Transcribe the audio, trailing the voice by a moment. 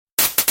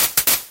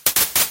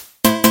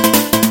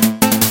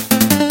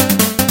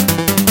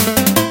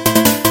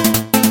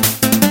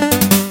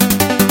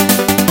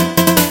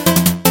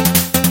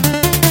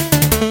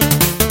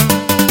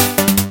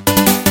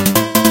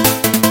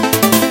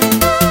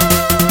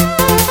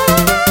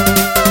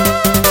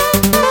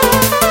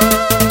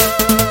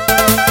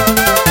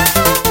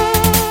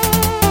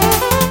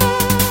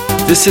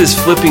This is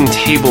Flipping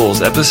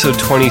Tables, episode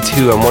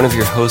 22. I'm one of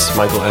your hosts,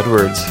 Michael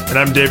Edwards. And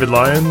I'm David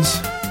Lyons.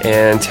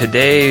 And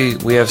today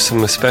we have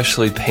some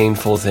especially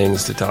painful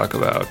things to talk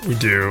about. We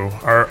do.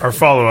 Our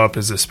follow-up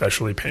is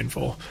especially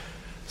painful.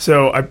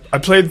 So I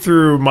played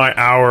through my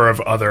hour of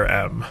Other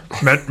M,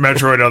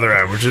 Metroid Other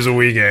M, which is a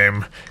Wii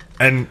game.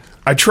 And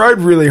I tried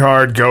really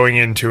hard going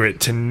into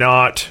it to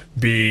not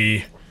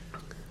be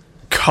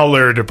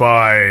colored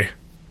by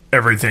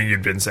everything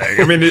you'd been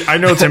saying. I mean, I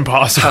know it's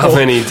impossible. How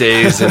many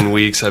days and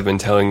weeks I've been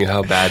telling you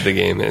how bad the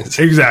game is.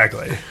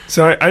 Exactly.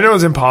 So I know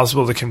it's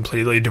impossible to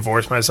completely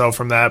divorce myself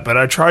from that, but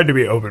I tried to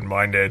be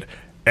open-minded,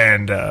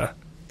 and I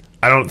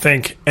don't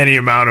think any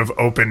amount of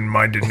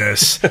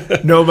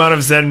open-mindedness, no amount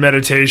of Zen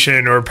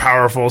meditation or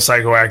powerful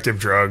psychoactive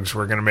drugs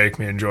were going to make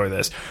me enjoy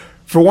this.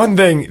 For one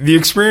thing, the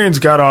experience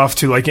got off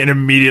to like an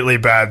immediately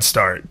bad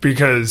start,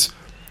 because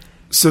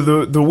so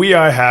the Wii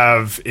I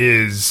have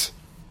is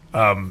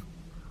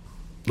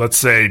let's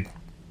say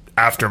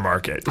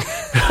aftermarket.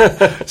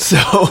 So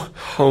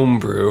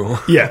homebrew.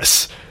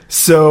 Yes.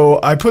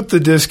 So I put the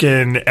disc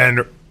in,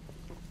 and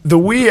the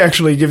Wii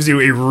actually gives you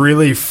a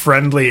really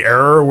friendly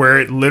error where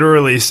it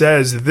literally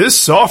says, this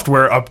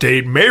software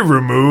update may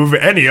remove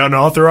any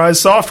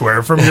unauthorized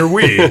software from your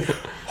Wii.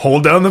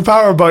 Hold down the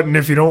power button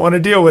if you don't want to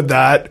deal with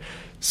that.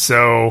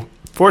 So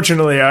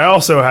fortunately, I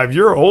also have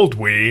your old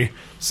Wii.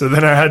 So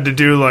then I had to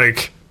do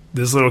like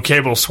this little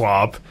cable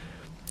swap.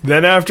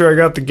 Then after I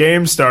got the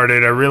game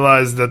started, I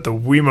realized that the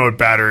Wiimote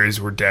batteries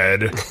were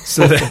dead.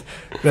 So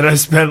then I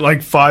spent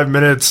like 5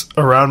 minutes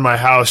around my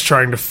house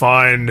trying to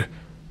find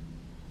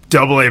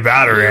AA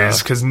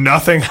batteries, because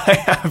nothing I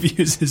have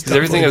uses AA.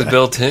 Everything has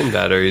built-in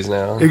batteries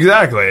now.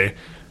 Exactly.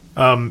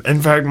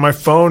 In fact, my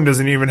phone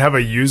doesn't even have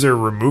a user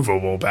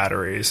removable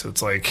battery, so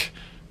it's like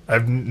I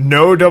have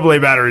no AA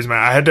batteries.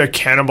 I had to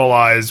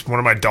cannibalize one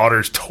of my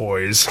daughter's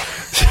toys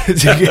to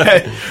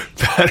get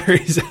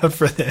batteries out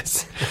for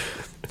this.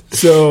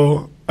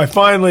 So I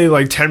finally,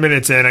 like 10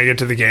 minutes in, I get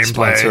to the gameplay.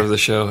 Sponsor of the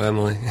show,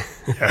 Emily.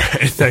 Yeah,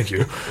 right, thank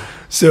you.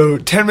 So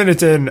 10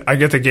 minutes in, I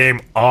get the game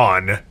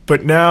on,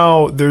 but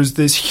now there's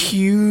this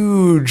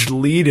huge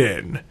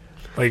lead-in.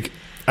 Like,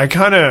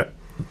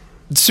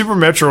 Super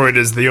Metroid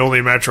is the only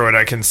Metroid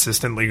I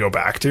consistently go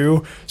back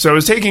to. So I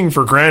was taking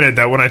for granted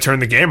that when I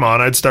turned the game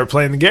on, I'd start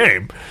playing the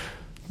game.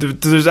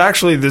 There's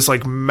actually this,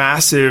 like,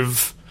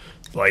 massive...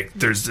 Like,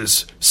 there's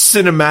this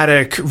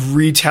cinematic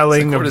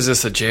retelling. What is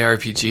this, a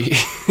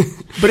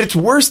JRPG? But it's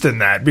worse than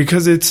that,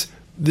 because it's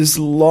this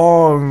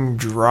long,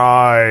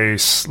 dry,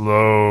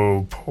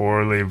 slow,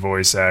 poorly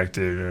voice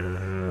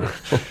acted.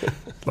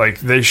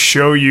 Like, they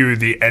show you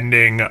the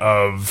ending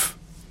of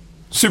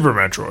Super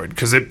Metroid,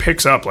 because it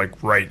picks up,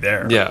 like, right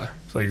there. Yeah.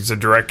 It's a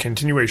direct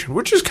continuation,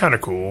 which is kind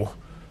of cool.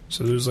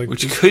 So there's like...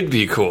 Which could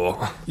be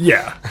cool.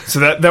 Yeah.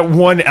 So that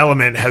one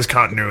element has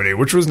continuity,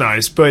 which was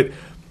nice, but...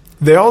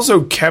 They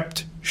also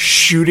kept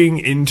shooting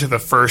into the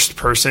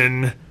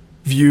first-person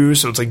view,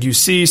 so it's like you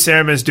see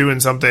Samus doing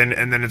something,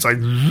 and then it's like,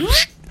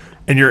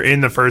 and you're in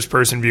the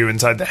first-person view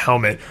inside the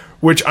helmet,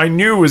 which I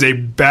knew was a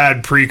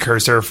bad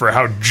precursor for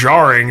how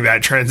jarring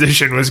that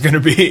transition was going to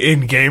be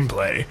in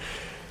gameplay.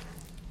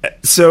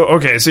 So,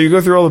 okay, so you go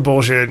through all the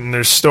bullshit, and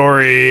there's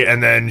story,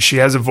 and then she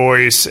has a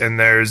voice, and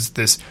there's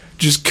this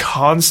just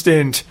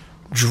constant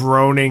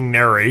droning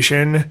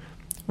narration,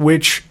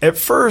 which at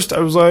first I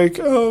was like,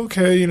 oh,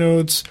 okay, you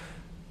know,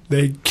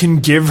 they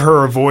can give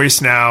her a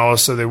voice now,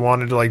 so they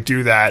wanted to, like,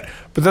 do that.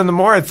 But then the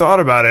more I thought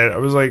about it, I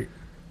was like,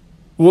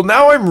 well,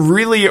 now I'm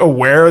really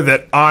aware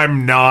that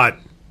I'm not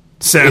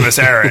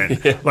Samus Aran.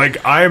 Yeah.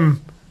 Like,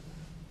 I'm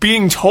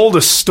being told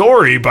a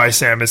story by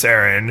Samus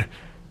Aran,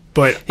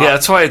 but... Yeah,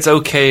 that's why it's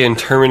okay in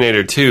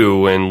Terminator 2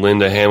 when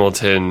Linda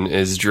Hamilton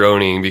is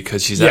droning,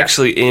 because she's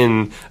actually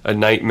in a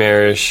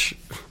nightmarish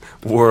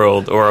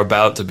world, or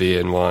about to be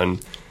in one.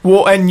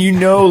 Well, and you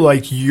know,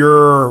 like,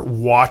 you're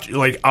not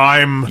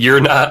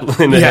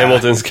Linda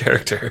Hamilton's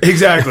character.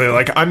 Exactly.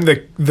 Like, I'm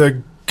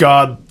the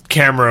god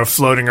camera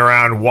floating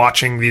around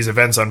watching these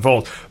events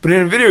unfold. But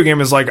in a video game,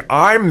 it's like,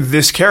 I'm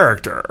this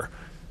character.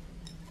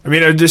 I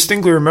mean, I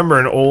distinctly remember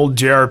in old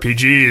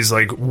JRPGs,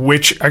 like,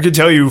 I could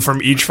tell you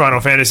from each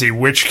Final Fantasy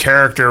which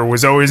character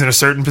was always in a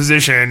certain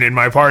position in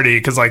my party,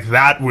 because, like,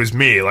 that was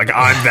me. Like,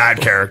 I'm that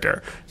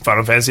character.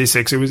 Final Fantasy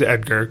VI, it was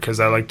Edgar,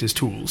 because I liked his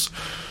tools.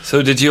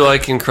 So did you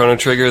like in Chrono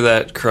Trigger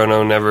that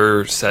Chrono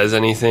never says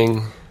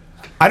anything?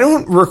 I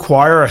don't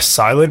require a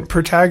silent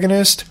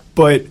protagonist,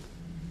 but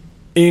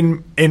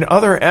in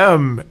Other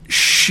M,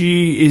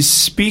 she is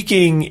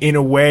speaking in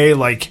a way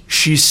like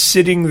she's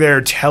sitting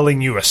there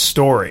telling you a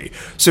story.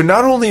 So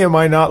not only am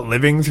I not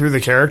living through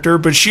the character,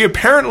 but she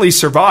apparently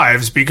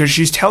survives because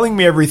she's telling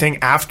me everything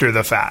after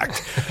the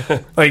fact.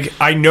 Like,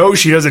 I know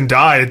she doesn't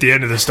die at the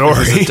end of the story. It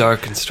was a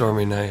dark and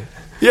stormy night.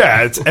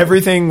 Yeah,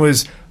 everything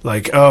was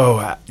like,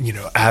 oh, you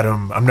know,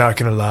 Adam, I'm not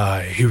going to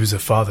lie, he was a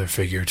father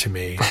figure to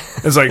me.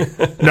 It's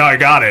like, no, I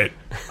got it.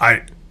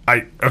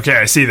 Okay,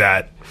 I see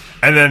that.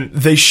 And then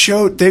they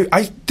showed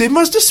they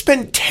must have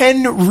spent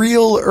 10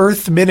 real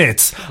Earth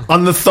minutes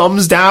on the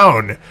thumbs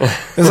down.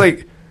 It's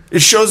like,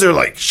 it shows her,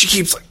 like, she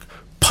keeps, like,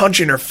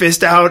 punching her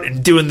fist out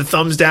and doing the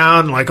thumbs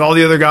down like all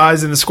the other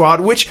guys in the squad.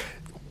 Which,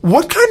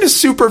 what kind of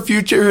super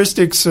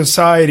futuristic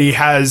society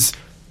has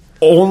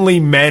only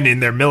men in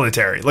their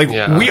military? Like,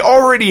 we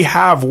already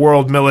have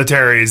world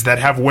militaries that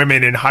have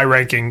women in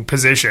high-ranking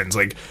positions.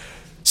 Like,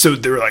 so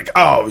they're like,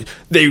 oh,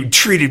 they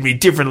treated me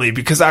differently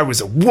because I was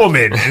a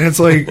woman. And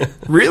it's like,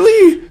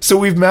 really? So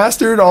we've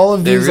mastered all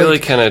of these? They really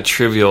kind of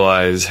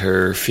trivialize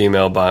her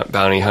female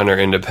bounty hunter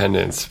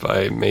independence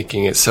by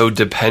making it so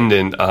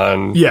dependent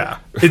on... Yeah,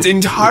 it's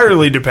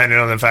entirely dependent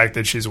on the fact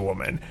that she's a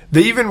woman.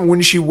 They even,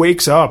 when she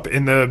wakes up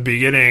in the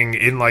beginning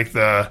in, like,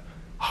 the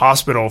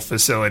hospital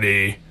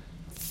facility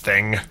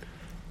thing,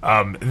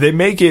 they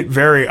make it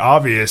very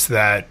obvious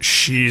that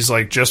she's,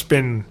 like, just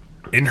been...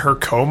 in her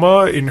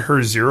coma, in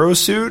her Zero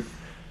suit.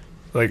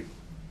 Like,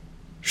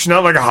 she's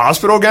not like a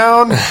hospital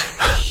gown.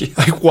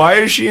 Like, why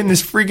is she in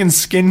this freaking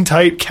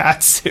skin-tight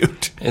cat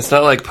suit? It's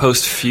not like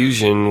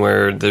post-fusion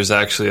where there's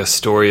actually a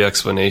story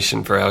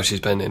explanation for how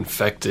she's been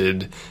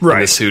infected. Right.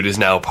 And the suit is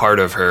now part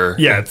of her.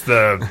 Yeah, it's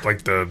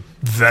the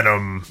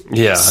Venom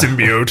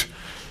symbiote.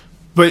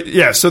 But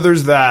yeah, so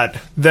there's that.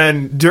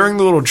 Then during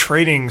the little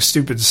training,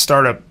 stupid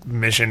startup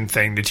mission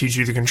thing to teach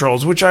you the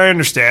controls, which I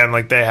understand,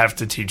 like they have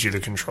to teach you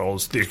the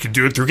controls. They could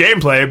do it through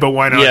gameplay, but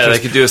why not? Yeah, they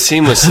could do it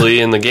seamlessly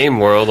in the game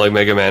world like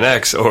Mega Man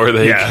X, or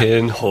they Yeah.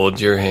 can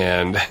hold your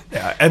hand.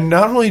 Yeah, and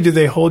not only do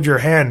they hold your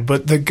hand,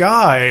 but the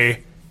guy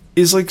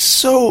is like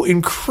so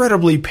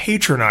incredibly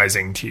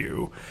patronizing to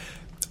you.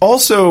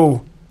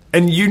 Also,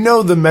 and you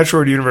know the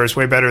Metroid universe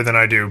way better than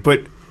I do,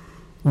 but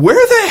where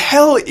the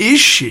hell is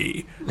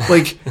she?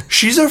 Like,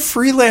 she's a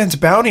freelance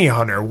bounty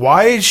hunter.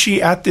 Why is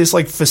she at this,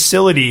 like,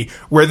 facility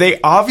where they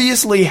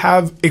obviously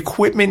have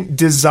equipment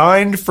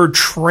designed for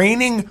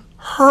training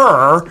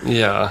her?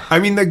 Yeah. I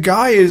mean, the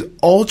guy is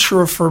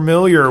ultra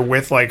familiar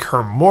with, like,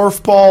 her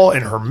morph ball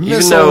and her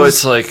missiles. Even though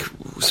it's, like,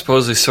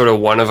 supposedly sort of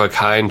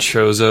one-of-a-kind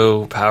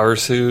Chozo power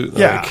suit.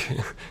 Yeah.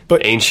 Like,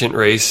 but ancient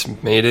race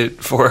made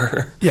it for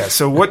her. Yeah,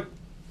 so what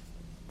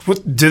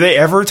do they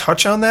ever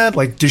touch on that?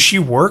 Like, does she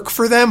work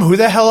for them? Who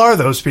the hell are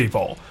those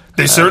people?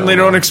 They certainly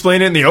don't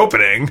explain it in the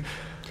opening.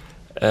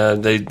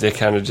 They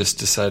kind of just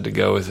decided to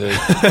go with it.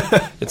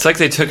 It's like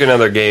they took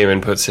another game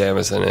and put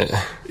Samus in it.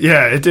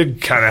 Yeah, it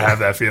did kind of have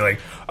that feeling.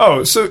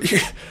 Oh, so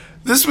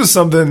this was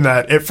something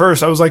that at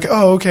first I was like,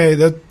 oh, okay,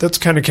 that's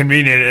kind of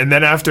convenient. And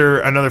then after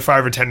another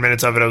 5 or 10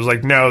 minutes of it, I was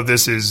like, no,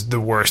 this is the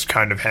worst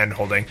kind of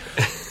hand-holding.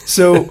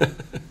 So...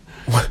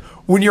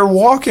 when you're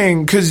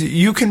walking, because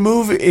you can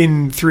move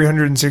in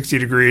 360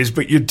 degrees,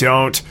 but you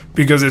don't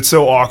because it's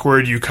so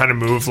awkward. You kind of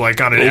move like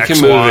on an XY. You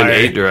can move in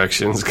 8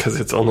 directions because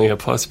it's only a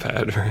plus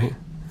pad, right?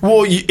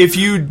 Well, if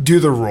you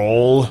do the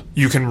roll,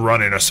 you can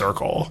run in a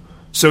circle.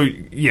 So,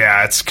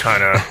 yeah, it's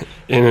kind of...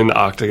 in an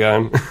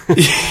octagon.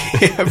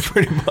 Yeah,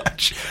 pretty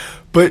much.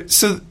 But,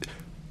 so,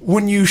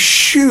 when you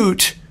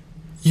shoot,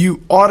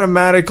 you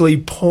automatically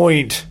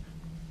point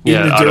in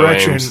the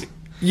direction... auto-aims.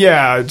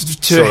 Yeah,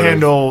 to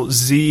handle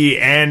Z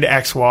and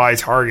XY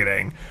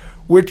targeting.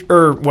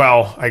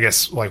 I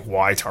guess, like,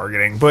 Y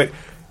targeting. But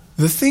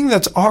the thing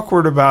that's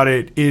awkward about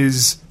it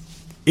is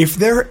if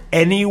they're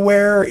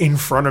anywhere in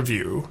front of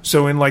you,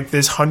 so in, like,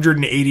 this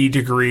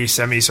 180-degree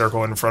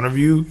semicircle in front of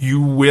you,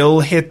 you will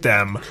hit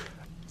them.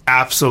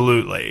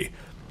 Absolutely.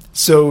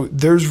 So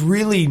there's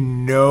really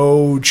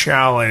no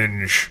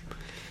challenge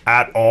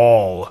at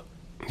all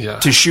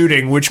to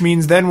shooting, which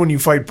means then when you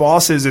fight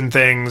bosses and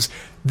things...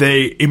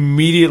 they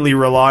immediately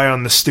rely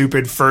on the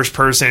stupid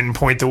first-person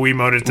point the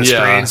Wiimote at the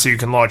screen so you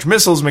can launch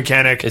missiles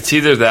mechanic. It's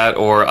either that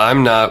or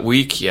I'm not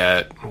weak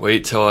yet.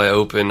 Wait till I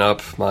open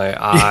up my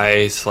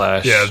eye /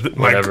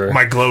 whatever.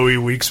 My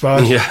glowy weak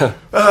spot. Yeah.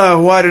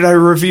 Why did I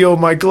reveal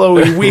my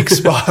glowy weak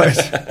spot?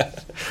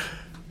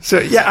 So,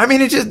 yeah, I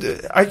mean,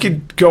 I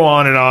could go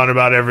on and on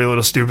about every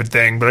little stupid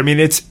thing, but I mean,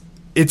 it's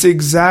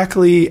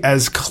exactly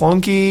as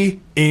clunky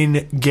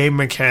in game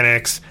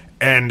mechanics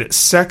and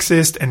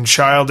sexist and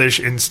childish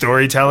in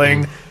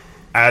storytelling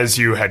as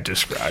you had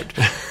described.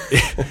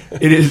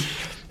 It is.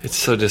 It's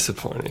so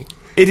disappointing.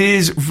 It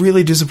is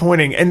really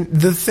disappointing. And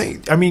the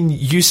thing, I mean,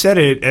 you said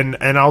it, and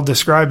I'll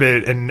describe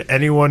it, and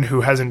anyone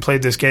who hasn't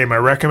played this game, I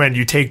recommend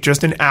you take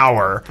just an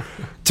hour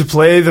to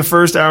play the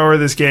first hour of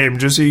this game,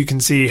 just so you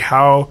can see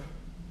how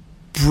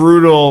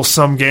brutal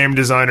some game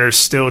designers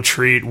still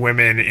treat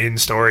women in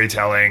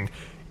storytelling.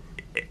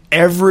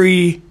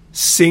 Every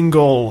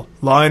single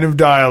line of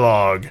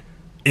dialogue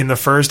in the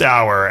first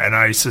hour, and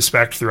I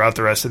suspect throughout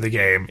the rest of the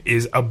game,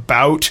 is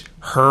about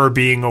her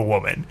being a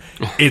woman.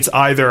 It's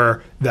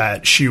either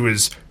that she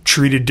was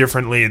treated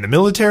differently in the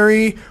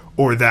military,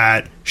 or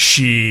that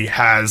she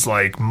has,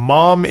 like,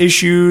 mom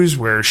issues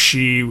where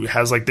she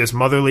has, like, this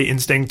motherly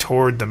instinct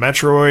toward the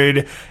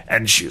Metroid,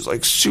 and she's,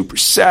 like, super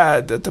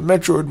sad that the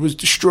Metroid was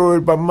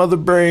destroyed by Mother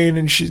Brain,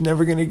 and she's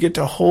never going to get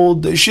to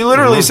hold she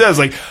literally says,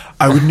 like,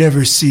 I would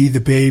never see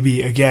the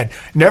baby again.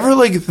 Never,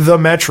 like, the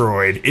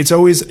Metroid. It's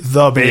always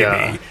the baby.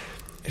 Yeah.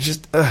 It's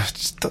just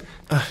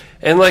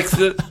and, like,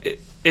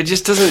 it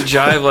just doesn't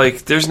jive.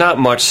 Like, there's not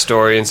much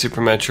story in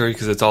Super Metroid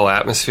because it's all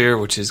atmosphere,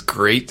 which is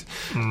great.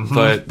 Mm-hmm.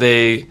 But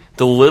the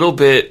little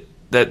bit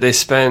that they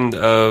spend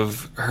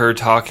of her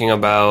talking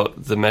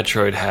about the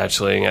Metroid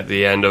hatchling at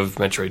the end of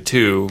Metroid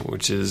 2,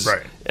 which is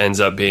ends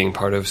up being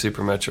part of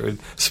Super Metroid.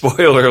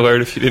 Spoiler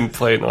alert if you didn't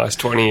play it in the last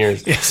 20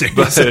 years. Yes,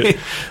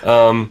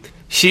 but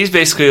she's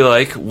basically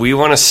like, we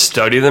want to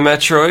study the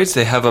Metroids.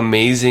 They have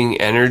amazing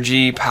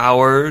energy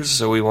powers,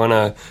 so we want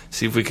to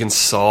see if we can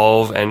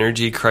solve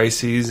energy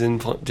crises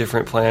in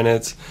different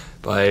planets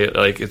by,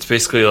 like, it's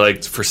basically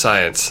like for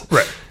science.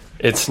 Right.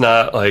 It's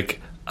not like,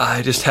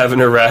 I just have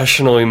an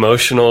irrational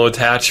emotional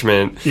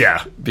attachment.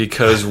 Yeah.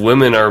 Because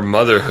women are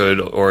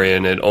motherhood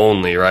oriented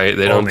only, right?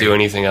 They don't do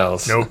anything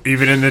else. Nope.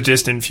 Even in the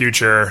distant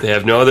future. They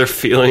have no other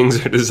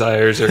feelings or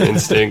desires or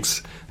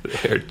instincts.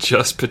 They're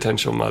just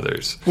potential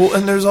mothers. Well,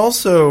 and there's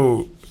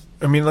also,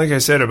 I mean, like I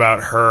said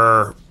about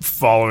her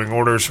following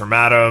orders from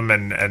Adam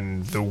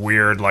and the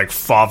weird, like,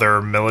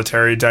 father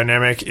military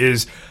dynamic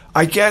is,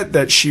 I get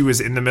that she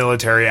was in the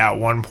military at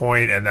one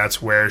point and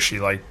that's where she,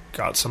 like,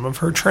 got some of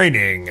her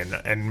training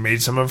and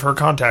made some of her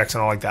contacts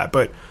and all like that,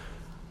 but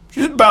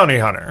she's a bounty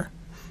hunter.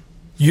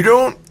 You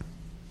don't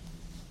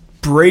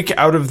break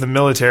out of the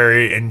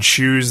military and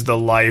choose the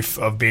life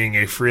of being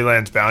a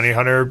freelance bounty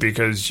hunter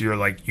because you're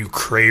like, you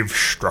crave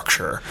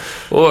structure.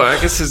 Well,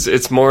 I guess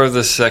it's more of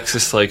the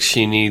sexist, like,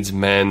 she needs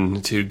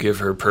men to give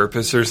her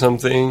purpose or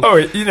something. Oh,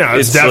 you know,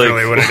 it's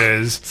definitely like, what it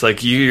is. It's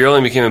like, you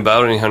only became a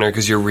bounty hunter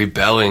because you're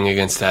rebelling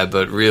against that,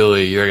 but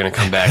really, you're going to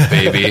come back,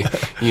 baby.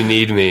 You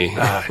need me.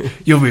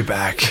 You'll be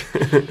back.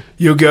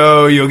 You'll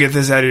get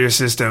this out of your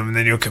system, and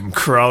then you'll come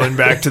crawling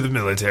back to the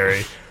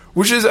military.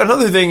 Which is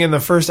another thing in the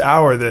first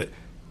hour that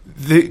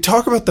they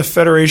talk about the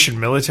Federation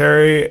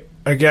military.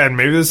 Again,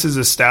 maybe this is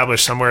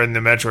established somewhere in the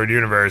Metroid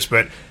universe,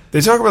 but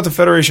they talk about the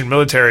Federation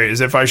military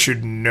as if I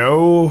should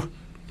know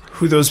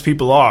who those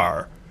people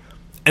are.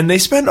 And they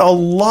spend a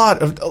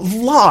lot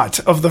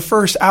of the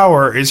first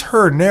hour is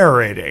her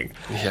narrating.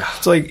 Yeah.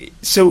 It's like,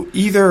 so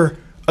either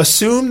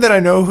assume that I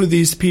know who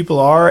these people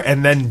are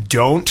and then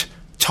don't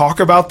talk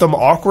about them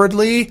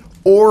awkwardly,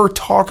 or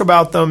talk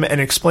about them and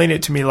explain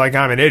it to me like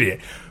I'm an idiot.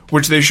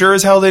 Which they sure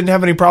as hell didn't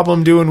have any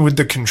problem doing with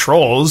the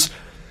controls.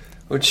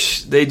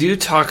 Which they do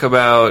talk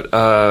about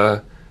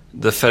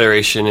the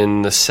Federation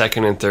in the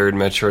second and third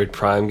Metroid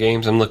Prime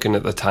games. I'm looking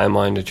at the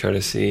timeline to try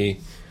to see.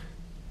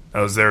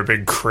 Oh, is there a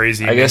big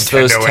crazy I guess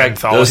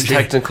Nintendo those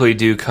technically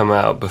do come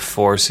out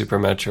before Super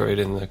Metroid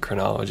in the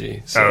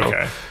chronology. So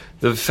okay.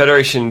 The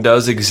Federation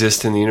does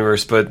exist in the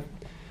universe, but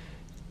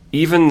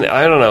even,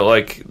 I don't know,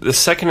 like the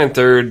second and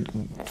third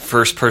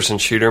first-person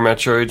shooter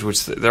Metroids,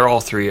 which they're all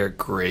three are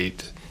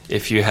great.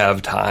 If you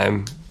have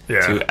time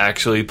to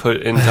actually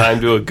put in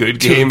time to a good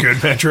game. To a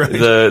good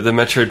Metroid. The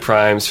Metroid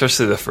Prime,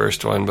 especially the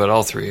first one, but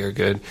all three are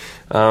good.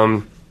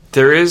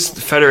 There is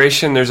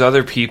Federation, there's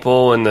other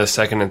people in the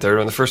second and third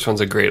one. The first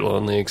one's a great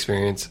lonely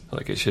experience,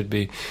 like it should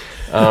be.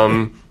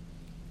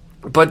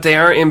 But they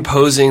aren't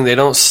imposing, they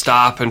don't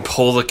stop and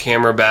pull the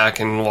camera back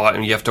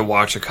and you have to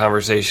watch a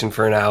conversation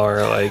for an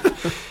hour. Like,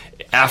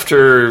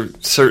 after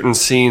certain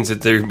scenes,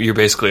 you're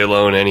basically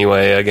alone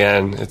anyway.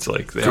 Again, it's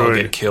like they all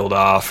get killed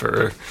off,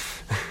 or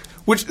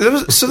there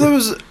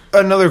was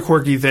another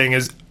quirky thing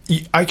is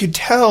I could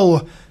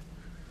tell.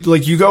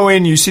 Like, you go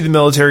in, you see the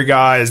military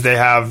guys, they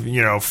have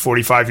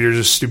 45 years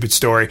of stupid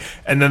story,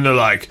 and then they're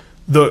like,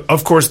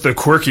 of course, the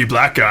quirky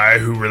black guy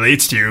who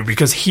relates to you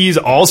because he's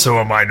also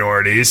a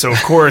minority. So,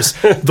 of course,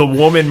 the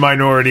woman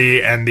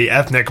minority and the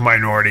ethnic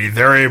minority,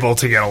 they're able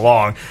to get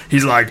along.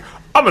 He's like,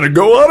 I'm going to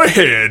go on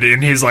ahead.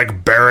 And he's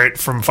like Barrett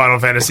from Final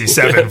Fantasy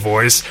VII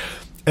voice.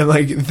 And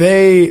like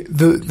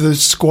the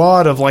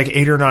squad of like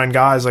 8 or 9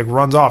 guys like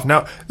runs off.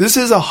 Now, this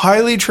is a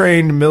highly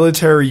trained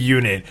military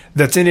unit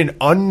that's in an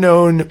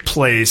unknown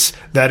place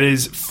that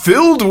is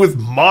filled with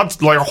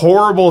like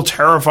horrible,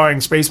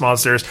 terrifying space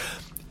monsters.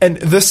 And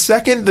the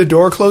second the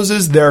door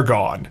closes, they're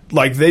gone.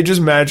 Like, they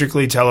just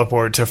magically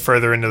teleport to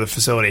further into the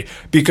facility.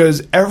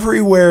 Because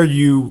everywhere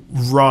you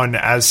run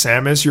as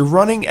Samus, you're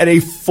running at a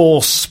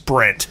full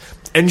sprint.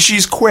 And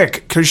she's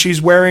quick, because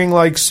she's wearing,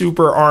 like,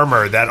 super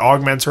armor that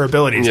augments her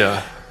abilities.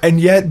 Yeah. And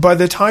yet, by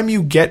the time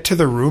you get to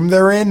the room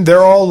they're in,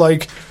 they're all,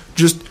 like,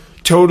 just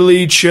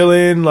totally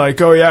chilling.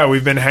 Like, oh, yeah,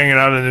 we've been hanging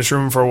out in this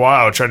room for a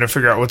while trying to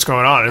figure out what's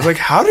going on. It's like,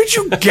 how did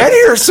you get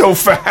here so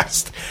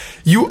fast?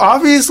 You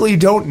obviously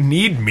don't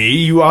need me.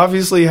 You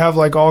obviously have,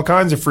 like, all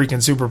kinds of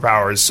freaking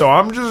superpowers. So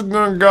I'm just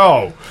going to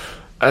go.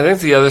 I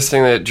think the other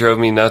thing that drove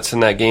me nuts in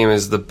that game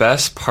is the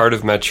best part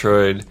of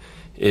Metroid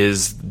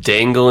is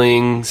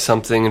dangling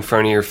something in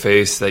front of your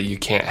face that you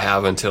can't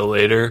have until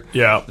later.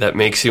 Yeah. That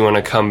makes you want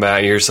to come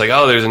back. You're just like,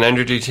 oh, there's an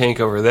energy tank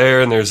over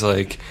there, and there's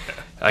like,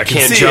 I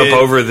can't jump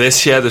over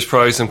this yet. There's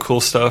probably some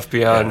cool stuff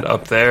beyond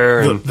up there.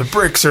 And the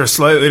bricks are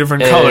slightly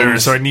different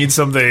colors, so I need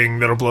something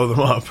that'll blow them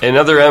up. And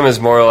Other M is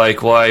more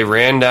like, well, I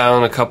ran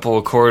down a couple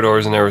of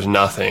corridors and there was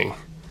nothing.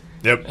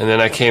 Yep. And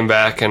then I came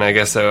back, and I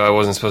guess I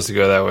wasn't supposed to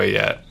go that way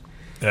yet.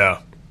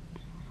 Yeah.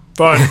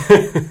 Fun.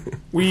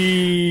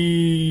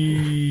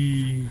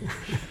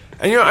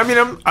 And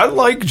I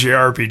like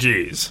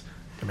JRPGs.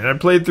 I mean, I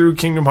played through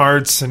Kingdom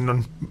Hearts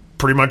and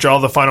pretty much all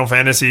the Final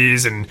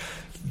Fantasies, and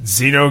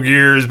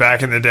Xenogears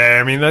back in the day.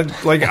 I mean,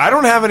 that, like, I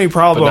don't have any But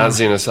problem. not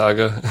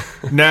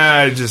Xenosaga.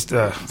 Nah, just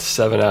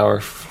 7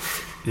 hour.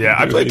 yeah.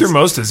 I played through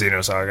most of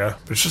Xenosaga,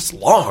 but it's just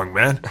long,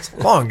 man. It's a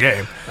long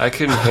game. I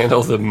couldn't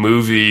handle the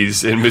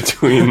movies in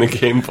between the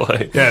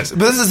gameplay. Yes, but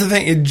this is the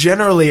thing.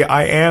 Generally,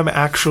 I am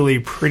actually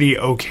pretty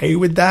okay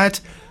with that.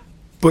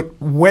 But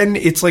when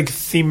it's like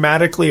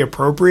thematically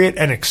appropriate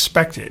and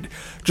expected,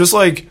 just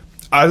like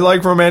I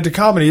like romantic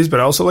comedies, but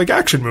I also like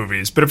action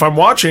movies. But if I'm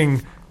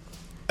watching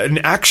an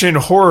action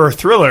horror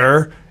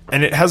thriller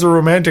and it has a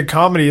romantic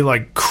comedy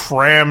like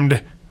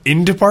crammed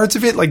into parts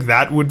of it, like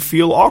that would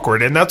feel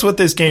awkward. And that's what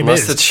this game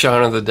Unless is. it's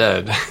Shaun of the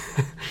Dead.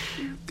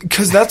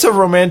 Because that's a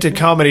romantic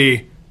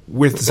comedy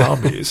with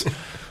zombies.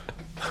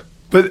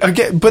 But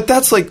again,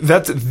 that's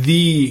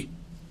the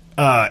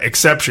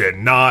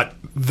exception, not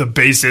the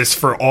basis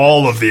for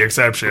all of the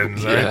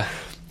exceptions. Right? Yeah.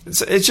 It's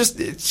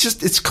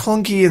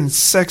clunky and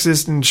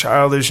sexist and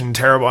childish and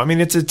terrible. I mean,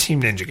 it's a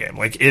Team Ninja game.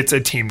 Like, it's a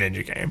Team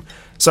Ninja game.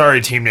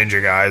 Sorry, Team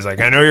Ninja guys. Like,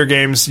 I know your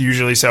games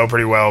usually sell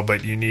pretty well,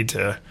 but you need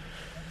to.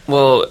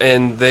 Well,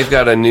 and they've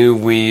got a new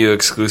Wii U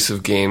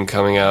exclusive game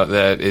coming out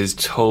that is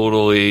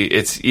totally,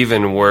 it's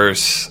even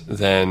worse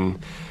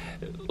than,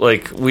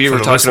 like, we For were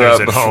the talking listeners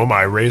about at home,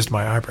 I raised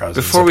my eyebrows.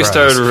 in before we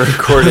surprise. started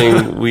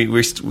recording. we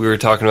were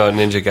talking about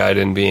Ninja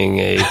Gaiden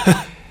being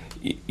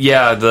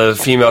yeah, the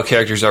female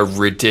characters are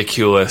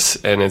ridiculous,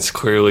 and it's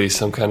clearly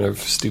some kind of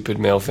stupid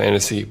male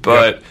fantasy,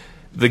 but Yep.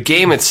 the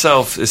game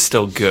itself is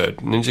still good.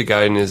 Ninja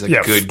Gaiden is a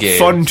good game.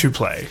 Fun to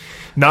play.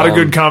 Not a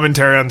good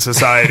commentary on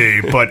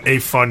society, but a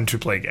fun to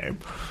play game.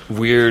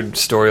 Weird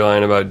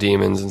storyline about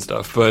demons and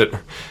stuff, but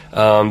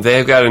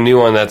they've got a new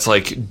one that's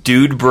like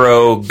Dude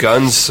Bro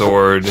Gun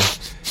Sword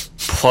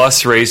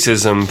plus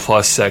racism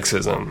plus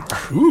sexism.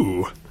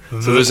 Ooh.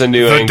 So there's a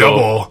new the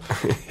angle.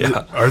 double.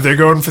 Yeah. Are they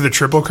going for the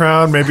triple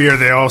crown? Maybe are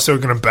they also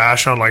going to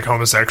bash on like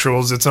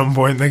homosexuals at some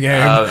point in the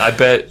game? I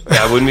bet.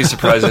 I wouldn't be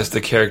surprised if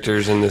the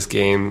characters in this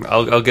game.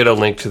 I'll get a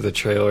link to the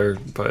trailer,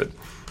 but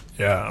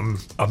Yeah,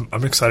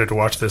 I'm excited to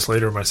watch this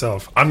later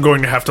myself. I'm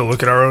going to have to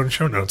look at our own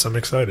show notes. I'm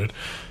excited.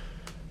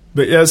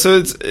 But yeah,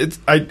 so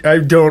I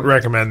don't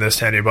recommend this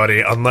to anybody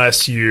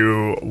unless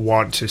you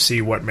want to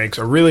see what makes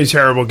a really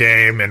terrible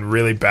game and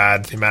really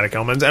bad thematic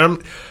elements.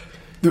 And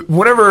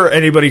whenever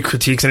anybody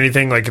critiques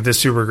anything like at this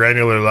super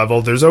granular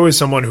level, there's always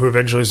someone who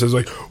eventually says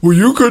like, "Well,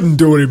 you couldn't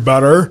do any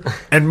better."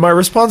 And my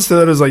response to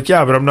that is like,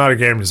 "Yeah, but I'm not a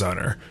game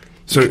designer."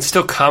 So you can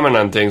still comment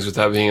on things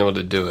without being able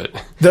to do it.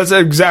 that's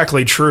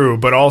exactly true,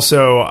 but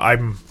also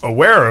I'm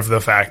aware of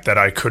the fact that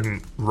I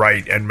couldn't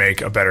write and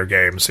make a better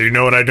game. So you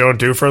know what I don't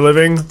do for a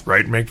living?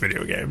 Write and make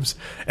video games.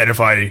 And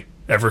if I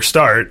ever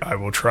start, I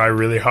will try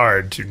really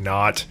hard to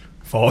not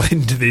fall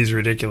into these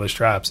ridiculous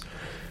traps.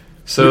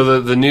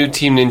 So the new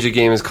Team Ninja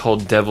game is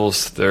called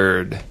Devil's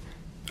Third.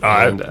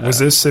 Was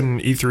this an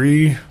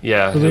E3?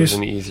 Yeah, it release? was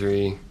an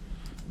E3.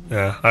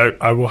 Yeah,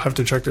 I will have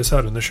to check this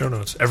out in the show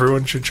notes.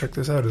 Everyone should check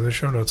this out in the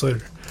show notes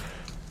later.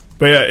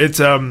 But yeah, it's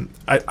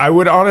I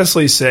would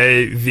honestly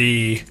say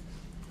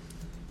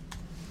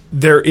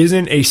there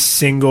isn't a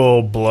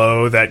single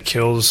blow that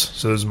kills.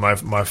 So this is my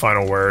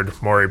final word,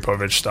 Maury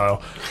Povich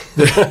style.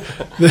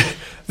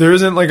 There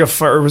isn't like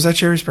or was that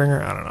Jerry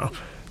Springer? I don't know.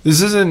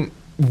 This isn't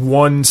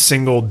one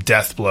single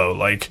death blow.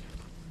 Like,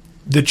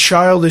 the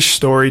childish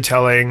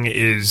storytelling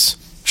is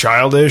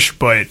childish,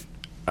 but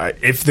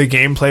if the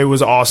gameplay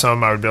was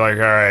awesome, I would be like,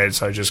 all right,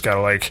 so I just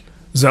gotta like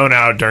zone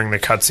out during the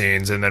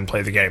cutscenes and then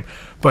play the game.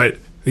 But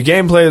the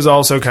gameplay is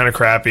also kind of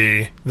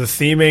crappy. The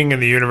theming in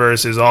the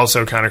universe is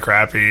also kind of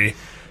crappy.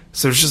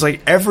 So it's just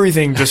like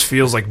everything just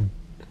feels like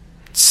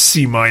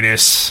C-,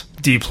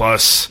 D+.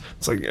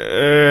 It's like,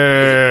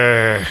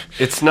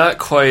 It's not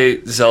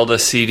quite Zelda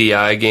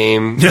CDI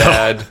game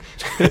bad,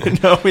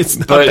 no, it's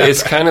not. but that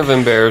it's bad. kind of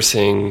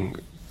embarrassing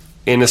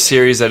in a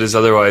series that is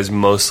otherwise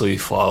mostly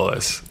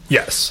flawless.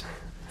 Yes.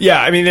 Yeah,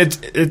 I mean,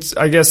 it's.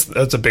 I guess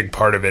that's a big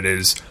part of it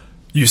is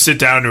you sit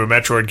down to a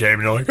Metroid game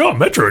and you're like, oh,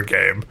 Metroid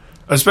game.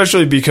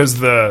 Especially because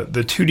the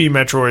 2D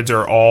Metroids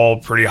are all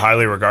pretty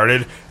highly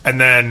regarded.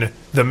 And then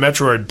the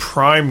Metroid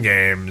Prime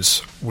games,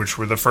 which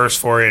were the first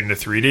foray into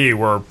 3D,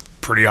 were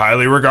pretty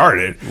highly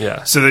regarded.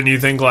 Yeah. So then you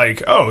think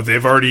like, oh,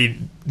 they've already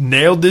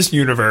nailed this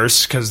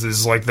universe because this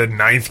is like the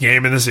 9th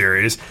game in the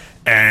series.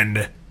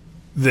 And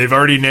they've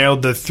already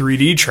nailed the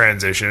 3D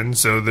transition.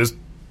 So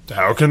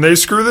how can they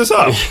screw this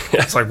up?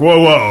 It's like,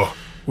 whoa.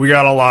 We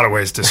got a lot of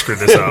ways to screw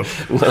this up.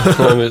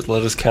 Let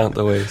us count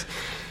the ways.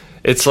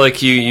 It's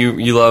like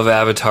you love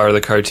Avatar,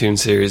 the cartoon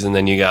series, and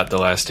then you got the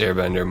Last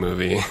Airbender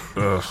movie.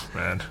 Oh,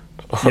 man.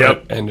 Or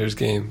Yep. Ender's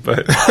Game.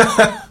 But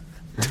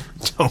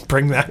Don't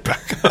bring that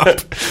back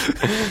up.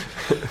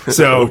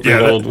 So Open yeah,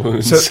 old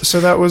wounds.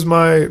 so that was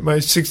my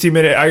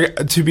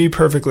 60-minute. To be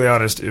perfectly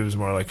honest, it was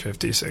more like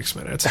 56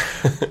 minutes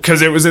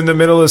because it was in the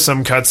middle of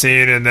some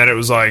cutscene, and then it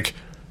was like,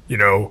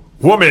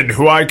 woman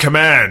who I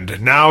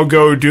command, now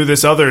go do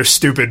this other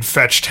stupid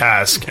fetch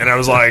task. And I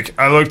was like,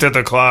 I looked at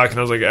the clock and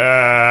I was like,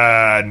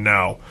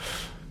 no.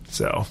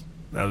 So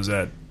that was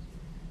it.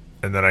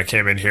 And then I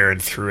came in here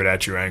and threw it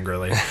at you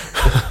angrily.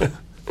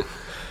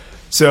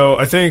 So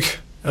I think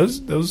That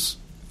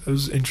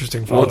was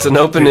interesting. Well, it's an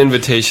open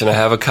invitation. I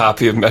have a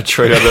copy of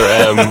Metroid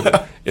Other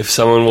M. If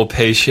someone will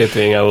pay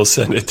shipping, I will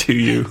send it to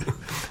you.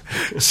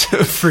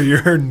 So for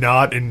your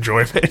not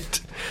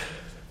enjoyment.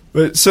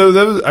 But so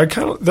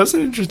that's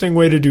an interesting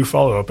way to do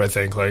follow-up, I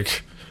think.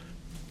 Like,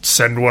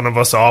 send one of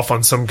us off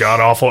on some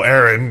god-awful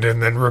errand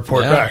and then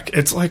report back.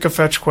 It's like a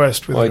fetch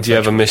quest. Do you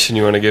have a mission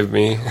you want to give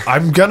me?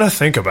 I'm going to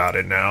think about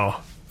it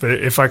now. But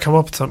if I come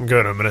up with something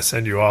good, I'm going to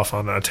send you off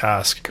on a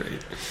task.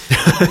 Great.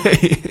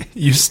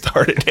 You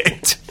started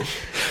it.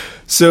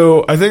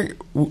 So I think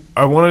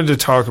I wanted to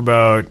talk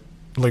about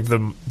like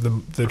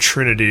the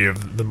trinity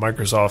of the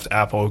Microsoft,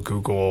 Apple,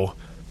 Google,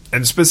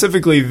 and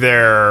specifically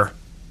their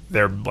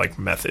like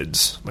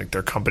methods, like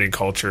their company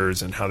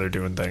cultures and how they're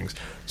doing things.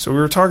 So we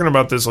were talking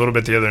about this a little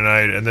bit the other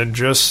night, and then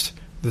just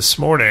this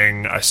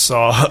morning I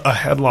saw a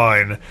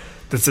headline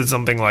that said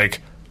something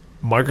like,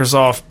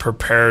 Microsoft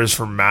prepares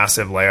for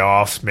massive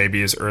layoffs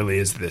maybe as early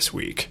as this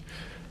week.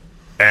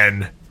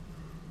 And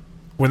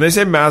when they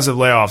say massive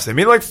layoffs, they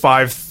mean like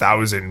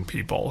 5,000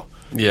 people.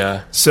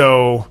 Yeah.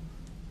 So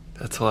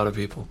that's a lot of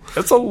people.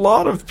 That's a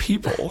lot of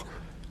people.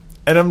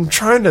 And I'm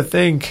trying to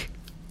think,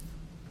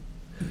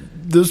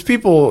 those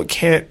people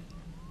can't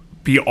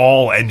be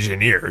all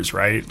engineers,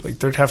 right? Like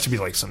there'd have to be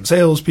like some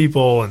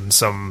salespeople and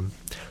some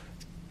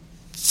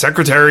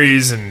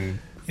secretaries and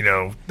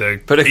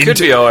but it could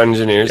be all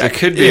engineers. It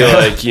could be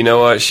like, you know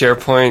what,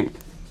 SharePoint,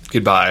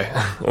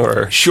 goodbye.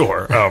 Or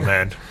sure. Oh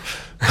man.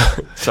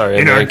 Sorry,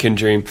 American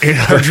dream. In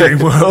our dream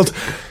world.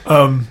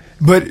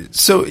 But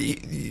so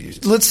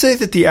let's say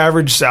that the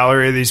average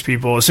salary of these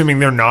people, assuming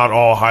they're not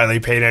all highly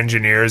paid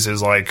engineers,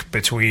 is like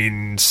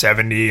between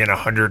 70 and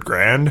 100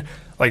 grand.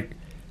 Like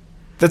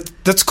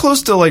that's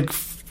close to like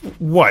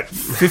what,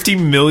 $50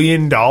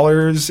 million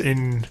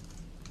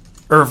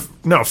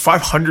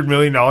 $500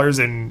 million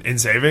in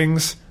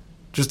savings,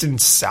 just in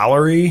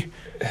salary.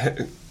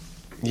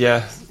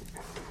 Yeah,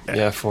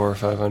 400 or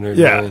 500.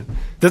 Yeah,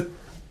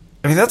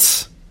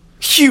 that's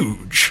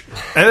huge.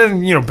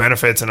 And then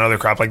benefits and other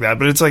crap like that.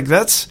 But it's like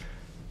that's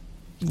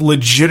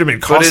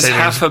legitimate cost. But is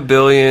savings. $500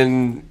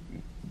 million?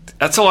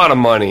 That's a lot of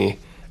money.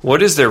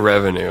 What is their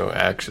revenue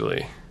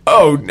actually?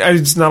 Oh,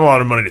 it's not a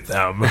lot of money to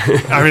them.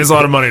 I mean, it's a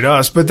lot of money to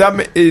us, but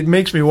it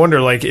makes me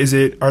wonder, like,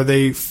 are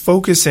they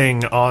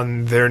focusing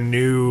on their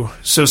new...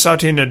 So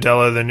Satya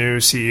Nadella, the new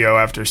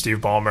CEO after Steve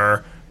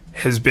Ballmer,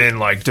 has been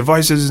like,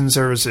 devices and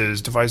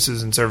services.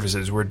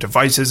 We're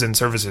devices and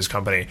services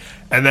company.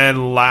 And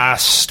then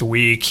last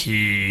week,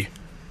 he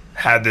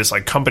had this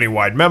like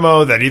company-wide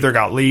memo that either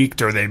got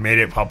leaked or they made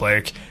it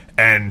public,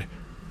 and...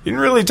 He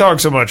didn't really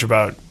talk so much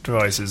about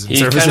devices and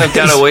services. He kind of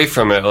got away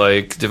from it.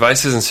 Like,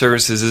 devices and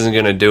services isn't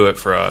going to do it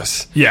for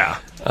us. Yeah.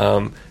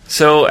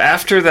 So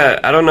after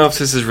that, I don't know if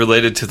this is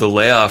related to the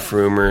layoff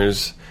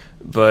rumors,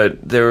 but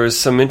there was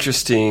some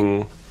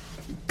interesting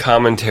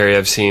commentary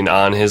I've seen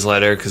on his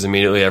letter, because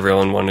immediately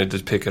everyone wanted to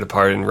pick it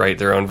apart and write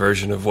their own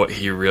version of what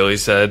he really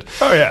said.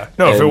 Oh, yeah.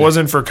 No, if it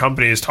wasn't for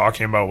companies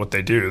talking about what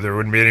they do, there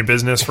wouldn't be any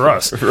business for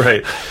us.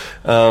 Right.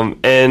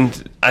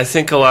 And I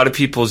think a lot of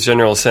people's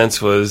general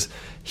sense was...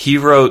 He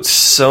wrote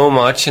so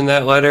much in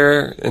that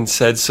letter and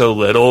said so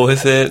little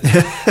with it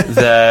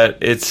that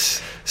it's...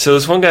 So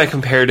this one guy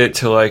compared it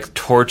to like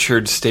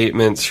tortured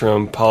statements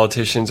from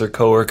politicians or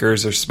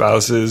coworkers or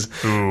spouses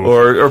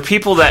or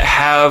people that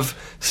have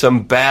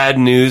some bad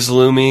news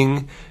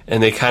looming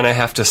and they kind of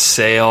have to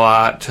say a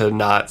lot to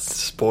not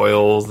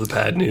spoil the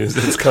bad news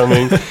that's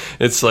coming.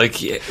 It's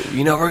like,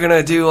 we're going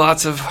to do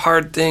lots of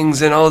hard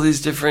things in all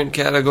these different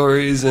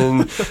categories.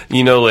 And,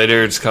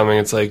 later it's coming.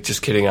 It's like,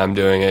 just kidding, I'm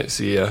doing it.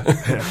 See ya.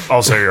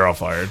 Also, you're all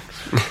fired.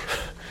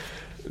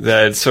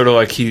 That's sort of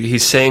like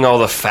he's saying all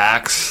the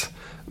facts,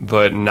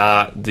 but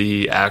not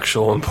the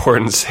actual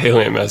important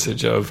salient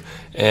message of,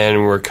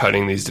 and we're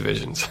cutting these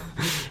divisions.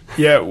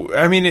 Yeah,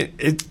 I mean,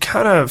 it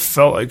kind of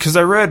felt like, because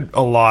I read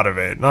a lot of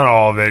it, not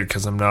all of it,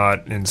 because I'm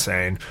not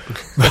insane,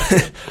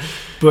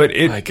 but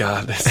it... My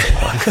God, that's a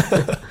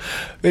lot.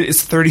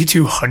 It's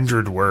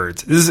 3,200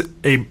 words. This is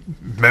a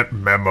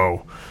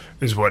memo,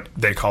 is what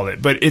they call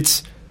it, but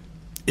it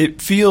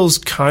feels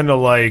kind of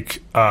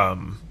like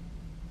an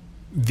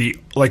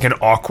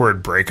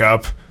awkward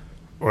breakup,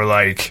 or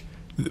like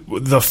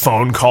the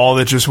phone call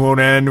that just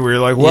won't end, where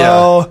you're like,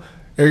 well... Yeah.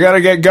 You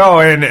gotta get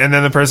going, and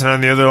then the person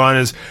on the other line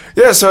is,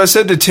 so I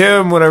said to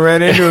Tim when I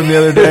ran into him the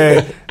other day,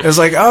 it was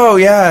like, oh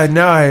yeah,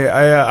 no,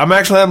 I'm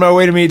actually on my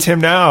way to meet Tim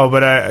now,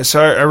 but I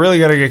really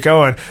gotta get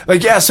going.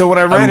 Like, yeah, so when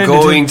I ran into Tim...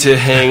 I'm going to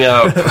hang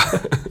up.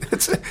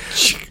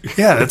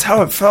 That's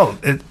how it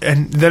felt. And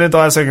then at the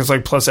last second, it's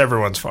like, plus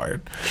everyone's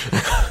fired.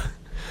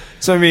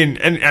 So, I mean,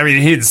 he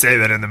didn't say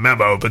that in the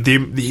memo, but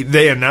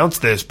they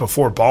announced this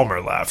before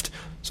Ballmer left.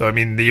 So, I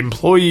mean, the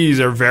employees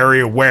are very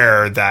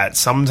aware that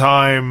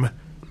sometime...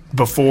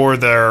 before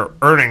their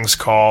earnings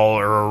call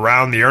or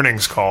around the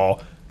earnings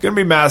call, going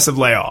to be massive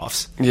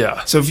layoffs.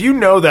 Yeah. So if you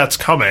know that's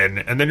coming,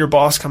 and then your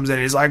boss comes in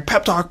and he's like,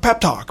 pep talk,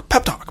 pep talk,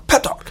 pep talk,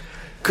 pep talk.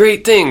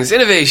 great things,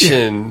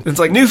 innovation. It's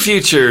like new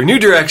future, new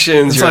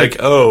directions. You're like,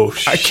 oh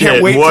shit, I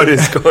can't wait what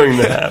is going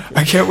to happen?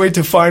 I can't wait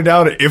to find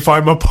out if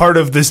I'm a part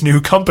of this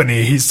new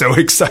company he's so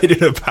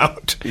excited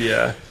about.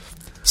 Yeah.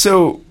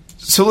 So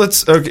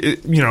let's,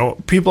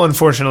 people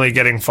unfortunately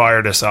getting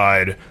fired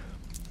aside,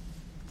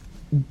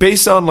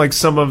 based on like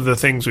some of the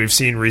things we've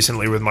seen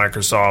recently with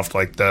Microsoft,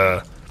 like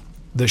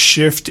the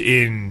shift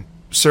in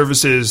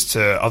services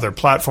to other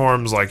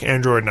platforms like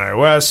Android and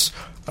iOS,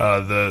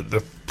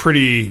 the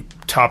pretty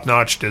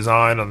top-notch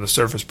design on the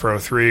Surface Pro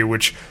 3,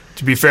 which,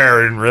 to be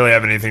fair, didn't really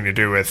have anything to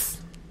do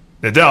with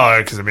Nadella,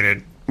 because,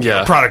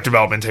 product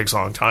development takes a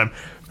long time.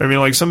 I mean,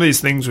 like, some of these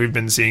things we've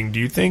been seeing, do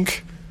you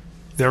think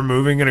they're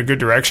moving in a good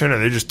direction, or are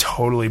they just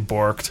totally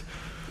borked?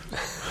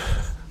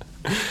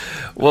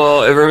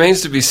 Well, it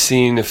remains to be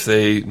seen if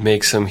they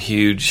make some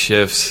huge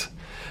shifts.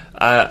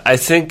 I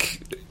think...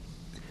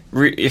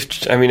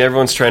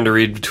 everyone's trying to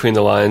read between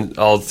the lines,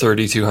 all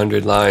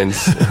 3,200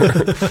 lines,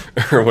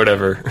 or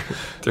whatever,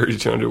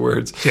 3,200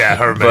 words. Yeah,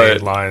 however many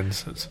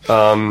lines.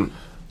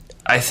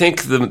 I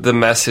think the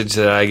message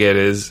that I get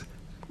is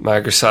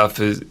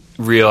Microsoft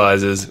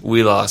realizes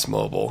we lost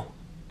mobile.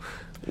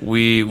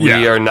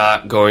 We are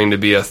not going to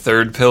be a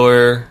third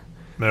pillar.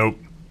 Nope.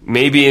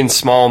 Maybe in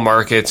small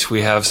markets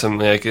we have some,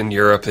 like in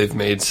Europe, they've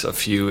made a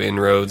few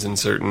inroads in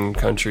certain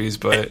countries,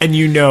 but and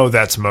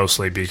that's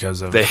mostly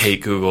because of they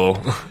hate Google.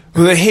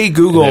 Well, they hate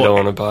Google. They don't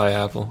want to buy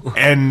Apple,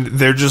 and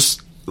they're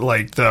just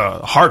like the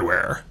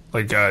hardware.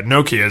 Like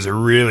Nokia is or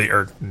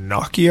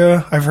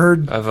Nokia. I've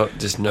heard.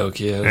 Just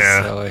Nokia.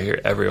 That's how I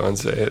hear everyone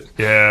say it.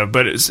 Yeah,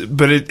 but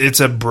it's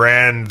a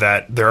brand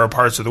that there are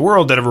parts of the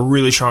world that have a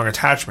really strong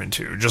attachment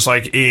to. Just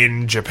like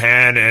in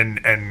Japan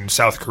and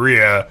South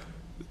Korea,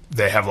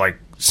 they have like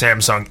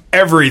Samsung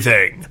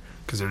everything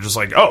because they're just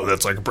like, oh,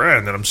 that's like a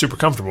brand that I'm super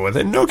comfortable with.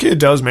 And Nokia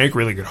does make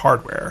really good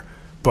hardware,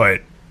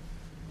 but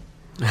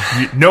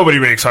nobody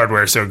makes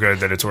hardware so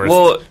good that it's worth.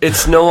 Well,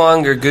 it's no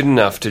longer good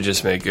enough to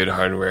just make good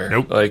hardware.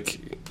 Nope. Like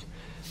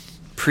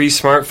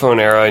pre-smartphone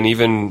era, and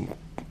even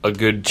a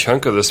good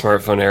chunk of the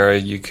smartphone era,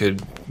 you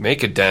could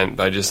make a dent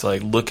by just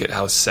like, look at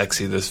how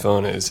sexy this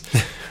phone is.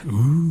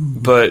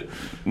 But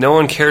no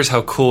one cares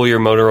how cool your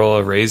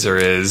Motorola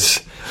Razr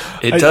is.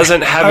 It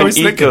doesn't have an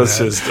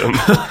ecosystem.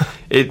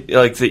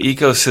 The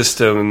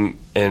ecosystem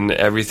and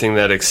everything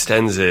that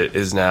extends it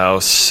is now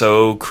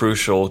so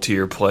crucial to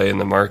your play in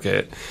the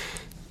market.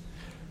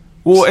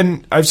 Well,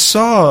 and I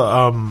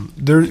saw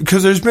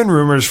because there's been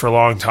rumors for a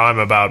long time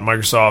about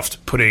Microsoft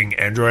putting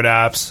Android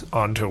apps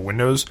onto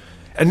Windows.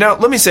 And now,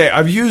 let me say,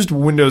 I've used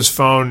Windows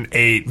Phone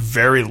 8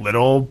 very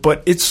little,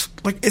 but it's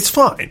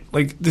fine.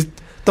 Like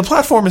the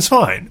platform is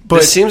fine.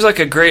 But it seems like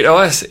a great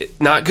OS,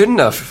 not good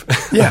enough.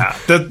 Yeah,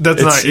 that's not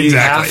exactly. You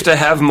have to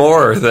have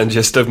more than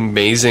just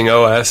amazing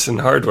OS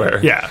and hardware.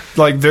 Yeah,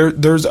 like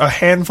there's a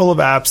handful of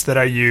apps that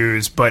I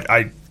use, but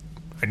I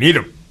need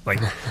them. Like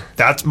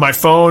that's my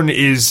phone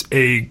is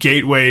a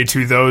gateway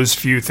to those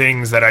few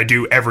things that I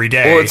do every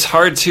day. Well, it's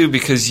hard too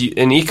because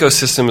an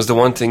ecosystem is the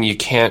one thing you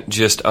can't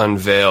just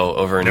unveil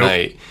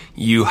overnight. Nope.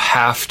 You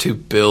have to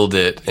build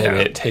it, and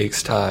it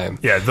takes time.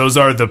 Yeah, those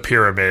are the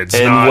pyramids,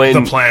 not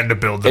the plan to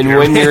build the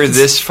pyramids. And when you're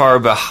this far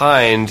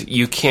behind,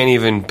 you can't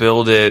even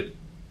build it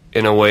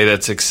in a way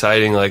that's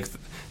exciting like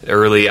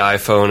early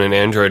iPhone and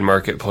Android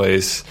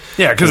marketplace.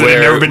 Yeah, because they've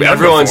never been done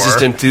everyone's before.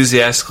 just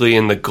enthusiastically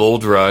in the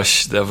gold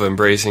rush of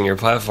embracing your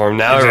platform.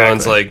 Now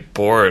everyone's like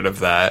bored of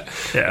that.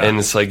 Yeah. And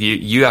it's like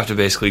you have to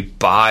basically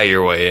buy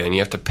your way in. You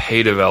have to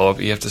pay develop.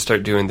 You have to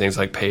start doing things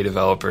like pay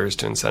developers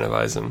to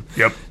incentivize them.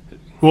 Yep.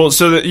 Well,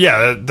 so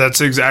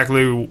that's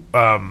exactly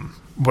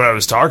what I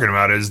was talking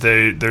about. Is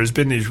there's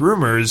been these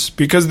rumors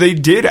because they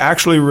did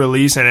actually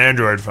release an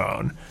Android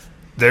phone.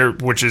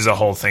 Which is a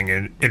whole thing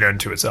in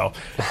unto itself.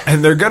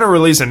 And they're going to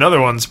release another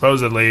one,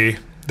 supposedly,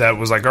 that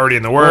was like already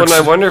in the works. Well,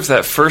 and I wonder if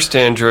that first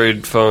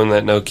Android phone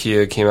that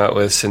Nokia came out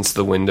with since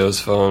the Windows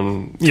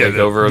Phone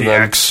takeover of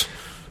them. X.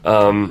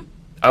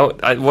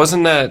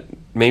 Wasn't that,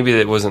 maybe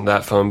it wasn't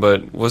that phone,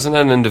 but wasn't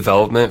that in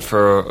development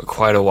for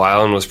quite a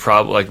while and was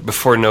probably, like,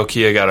 before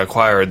Nokia got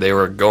acquired, they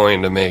were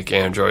going to make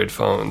Android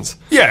phones.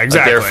 Yeah,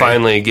 exactly. Like they're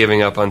finally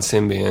giving up on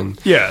Symbian.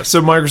 Yeah,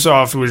 so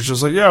Microsoft was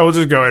just like, yeah, we'll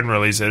just go ahead and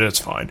release it, it's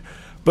fine.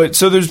 But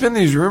so there's been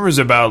these rumors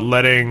about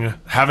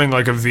having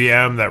like a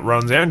VM that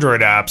runs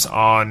Android apps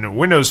on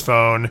Windows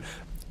Phone,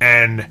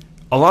 and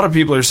a lot of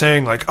people are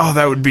saying like, oh,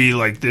 that would be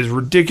like this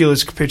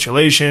ridiculous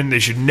capitulation. They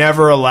should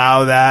never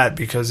allow that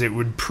because it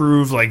would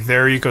prove like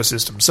their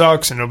ecosystem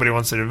sucks and nobody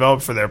wants to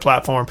develop for their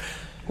platform.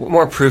 What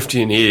more proof do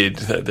you need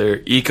that their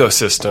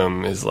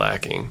ecosystem is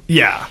lacking?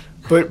 Yeah,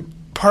 but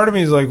part of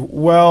me is like,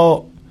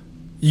 well,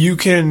 you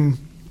can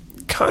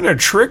kind of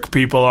trick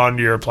people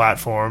onto your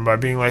platform by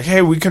being like,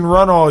 hey, we can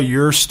run all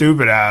your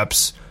stupid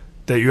apps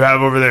that you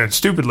have over there in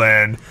Stupid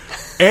Land,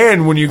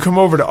 and when you come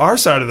over to our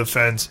side of the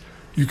fence,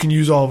 you can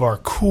use all of our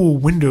cool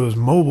Windows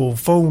Mobile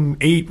Phone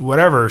 8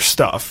 whatever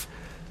stuff.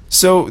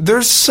 So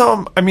there's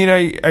some. I mean,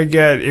 I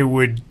get it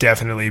would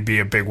definitely be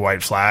a big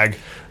white flag.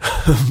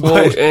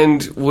 Well,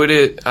 and would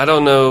it? I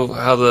don't know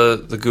how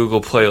the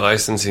Google Play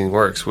licensing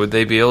works. Would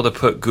they be able to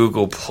put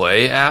Google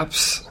Play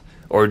apps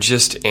or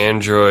just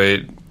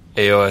Android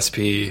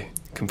AOSP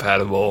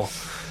compatible?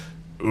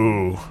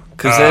 Ooh.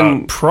 Because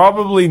then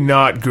probably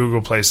not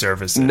Google Play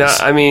services. No,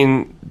 I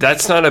mean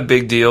that's not a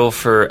big deal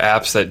for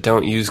apps that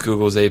don't use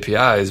Google's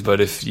APIs.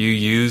 But if you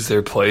use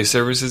their Play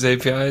services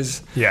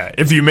APIs, yeah,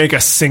 if you make a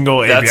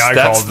single API call,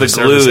 that's the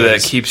glue services,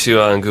 that keeps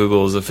you on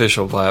Google's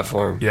official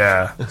platform.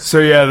 Yeah. So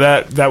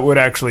yeah, that would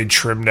actually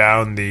trim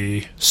down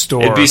the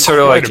store. It'd be sort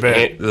of like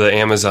the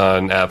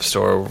Amazon App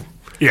Store.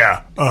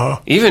 Yeah.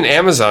 Even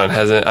Amazon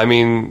hasn't. I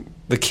mean,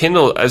 the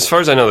Kindle. As far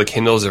as I know, the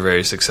Kindles are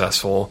very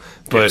successful.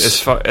 But as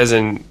far as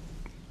an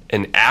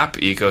app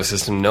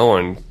ecosystem, no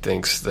one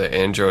thinks the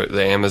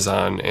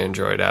Amazon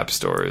Android App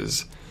Store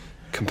is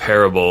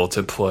comparable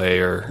to Play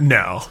or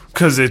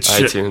because it's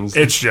iTunes.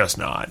 It's just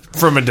not.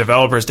 From a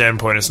developer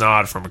standpoint, it's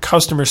not. From a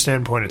customer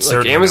standpoint, it's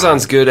certainly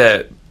Amazon's not. good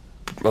at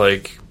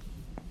like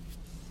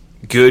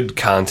good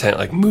content,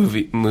 like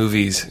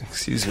movies.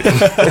 Excuse me,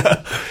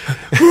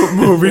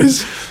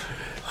 movies.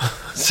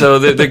 So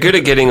they're good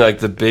at getting like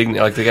the big,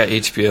 like they got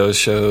HBO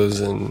shows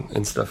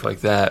and stuff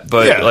like that.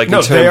 But like in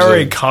terms they are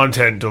a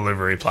content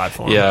delivery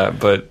platform. Yeah,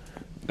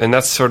 and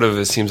that's sort of,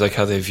 it seems like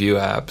how they view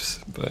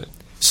apps. But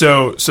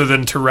so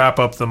then to wrap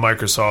up the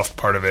Microsoft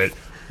part of it,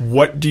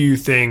 what do you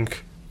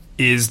think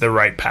is the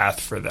right path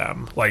for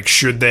them? Like,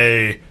 should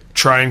they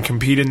try and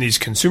compete in these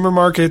consumer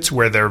markets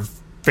where they're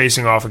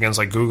facing off against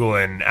like Google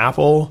and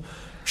Apple?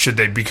 Should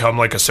they become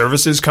like a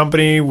services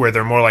company where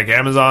they're more like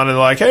Amazon and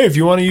like, hey, if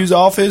you want to use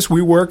Office,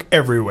 we work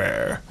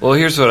everywhere? Well,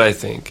 here's what I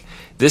think.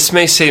 This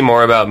may say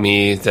more about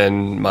me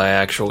than my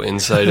actual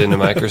insight into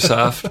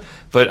Microsoft,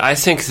 but I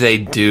think they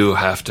do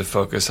have to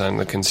focus on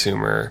the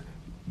consumer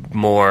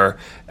more.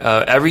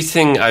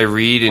 Everything I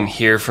read and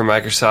hear from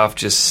Microsoft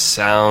just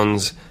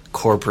sounds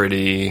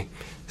corporate-y,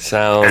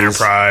 sounds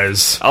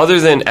enterprise. Other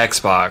than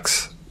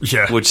Xbox.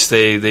 Yeah. Which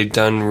they've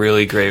done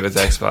really great with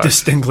Xbox.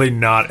 Distinctly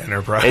not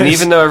enterprise. And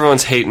even though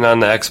everyone's hating on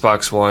the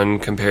Xbox One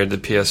compared to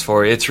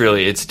PS4,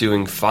 it's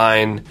doing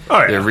fine. Oh,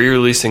 yeah. They're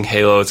re-releasing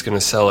Halo. It's going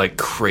to sell like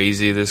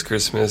crazy this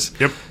Christmas.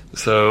 Yep.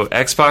 So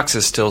Xbox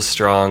is still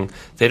strong.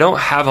 They don't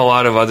have a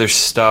lot of other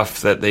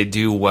stuff that they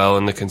do well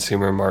in the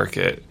consumer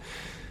market.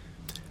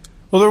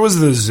 Well, there was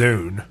the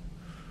Zune.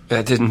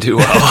 That didn't do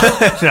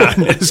well. No,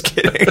 I'm just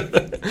kidding.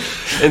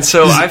 And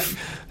so I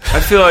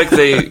feel like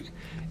they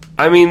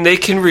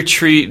can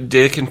retreat.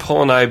 They can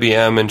pull an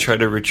IBM and try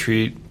to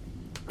retreat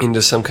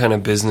into some kind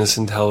of business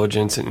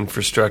intelligence and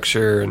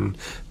infrastructure and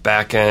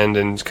back end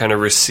and kind of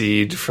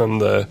recede from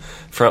the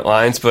front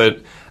lines.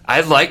 But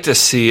I'd like to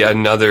see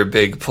another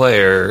big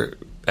player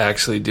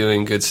actually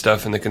doing good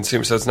stuff in the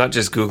consumer. So it's not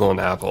just Google and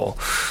Apple.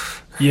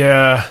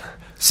 Yeah.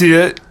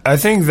 See, I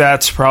think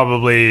that's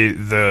probably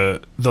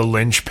the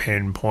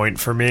linchpin point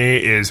for me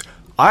is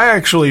I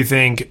actually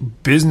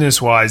think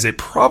business-wise it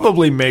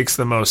probably makes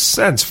the most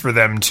sense for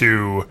them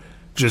to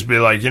just be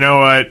like, you know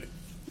what,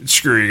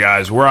 screw you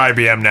guys, we're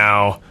IBM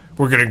now,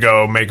 we're going to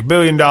go make $1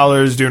 billion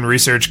doing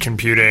research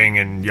computing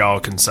and y'all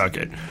can suck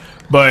it.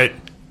 But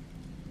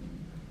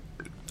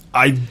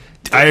I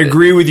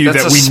agree with you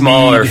that we need a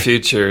smaller need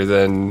future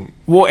than...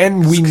 Well,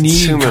 and we need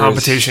consumer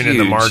competition in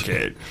the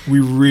market. We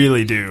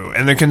really do.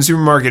 And the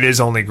consumer market is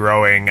only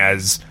growing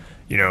as...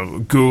 You know,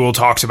 Google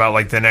talks about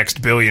like the next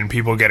 1 billion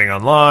people getting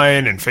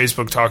online, and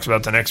Facebook talks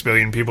about the next 1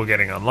 billion people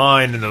getting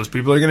online, and those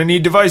people are going to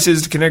need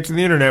devices to connect to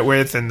the internet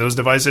with, and those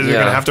devices are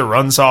going to have to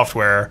run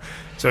software.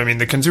 So, I mean,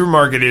 the consumer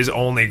market is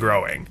only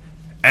growing.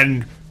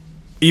 And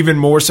even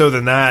more so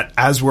than that,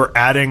 as we're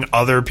adding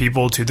other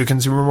people to the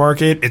consumer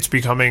market, it's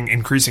becoming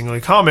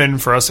increasingly common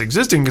for us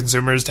existing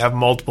consumers to have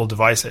multiple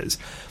devices.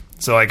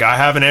 So, like, I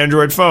have an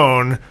Android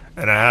phone,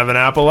 and I have an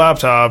Apple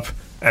laptop,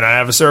 and I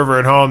have a server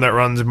at home that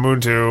runs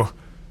Ubuntu.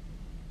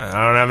 I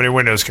don't have any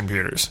Windows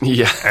computers.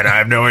 Yeah. And I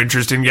have no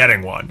interest in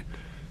getting one.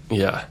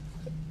 Yeah.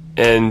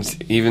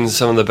 And even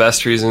some of the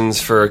best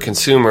reasons for a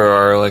consumer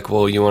are like,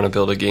 well, you want to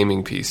build a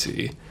gaming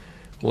PC.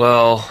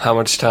 Well, how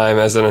much time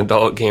as an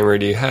adult gamer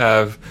do you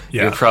have?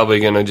 Yeah. You're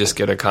probably going to just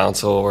get a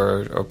console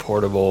or a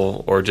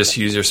portable or just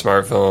use your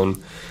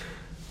smartphone.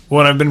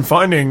 Well, I've been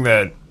finding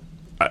that,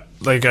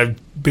 like, I've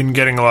been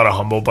getting a lot of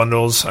Humble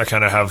bundles. I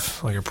kind of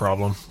have, like, a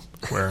problem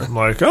where I'm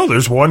like, oh,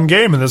 there's one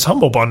game in this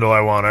Humble bundle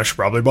I want. I should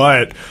probably buy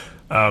it.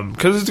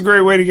 Because it's a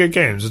great way to get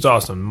games. It's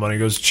awesome. Money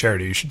goes to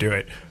charity. You should do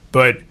it.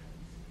 But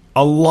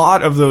a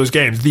lot of those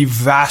games, the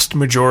vast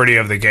majority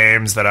of the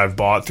games that I've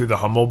bought through the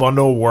Humble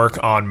Bundle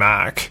work on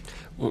Mac.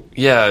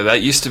 Yeah,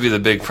 that used to be the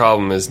big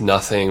problem is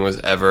nothing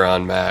was ever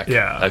on Mac.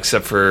 Yeah.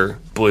 Except for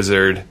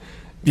Blizzard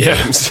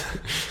games.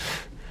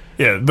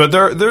 Yeah, but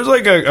there's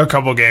like a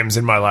couple games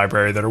in my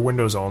library that are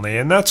Windows only,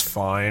 and that's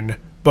fine.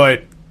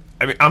 But,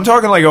 I mean, I'm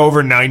talking like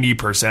over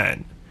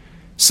 90%.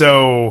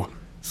 So...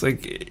 It's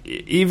like,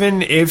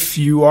 even if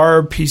you are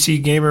a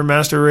PC gamer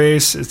master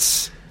race,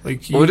 it's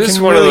like you it is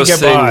can one really of those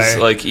get things,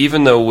 by. like,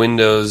 even though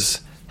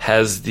Windows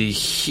has the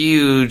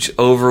huge,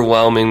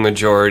 overwhelming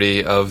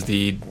majority of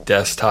the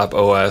desktop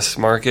OS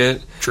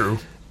market. True.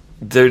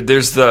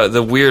 There's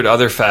the weird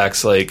other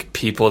facts, like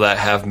people that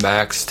have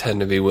Macs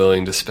tend to be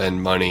willing to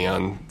spend money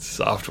on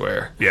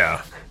software.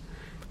 Yeah.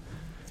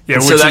 Yeah,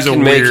 so that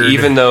can make,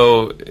 even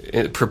though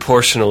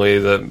proportionally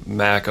the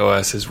Mac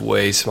OS is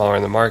way smaller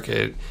in the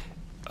market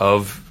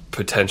of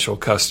potential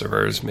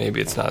customers, maybe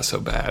it's not so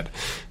bad.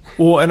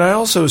 Well, and I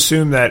also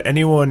assume that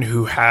anyone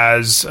who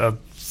has a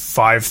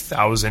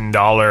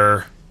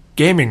 $5,000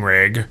 gaming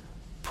rig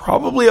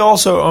probably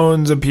also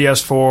owns a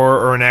PS4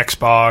 or an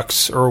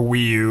Xbox or a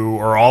Wii U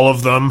or all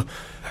of them,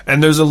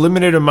 and there's a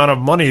limited amount of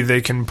money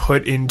they can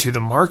put into the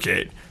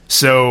market.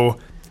 So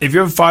if you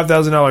have a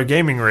 $5,000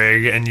 gaming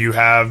rig and you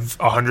have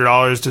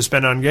 $100 to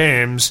spend on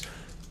games,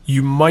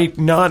 you might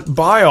not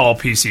buy all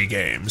PC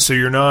games. So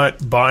you're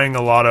not buying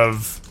a lot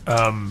of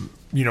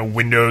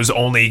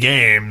Windows-only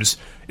games.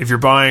 If you're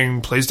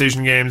buying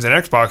PlayStation games and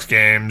Xbox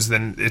games,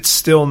 then it's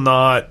still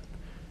not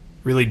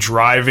really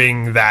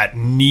driving that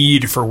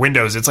need for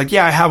Windows. It's like,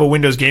 yeah, I have a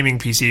Windows gaming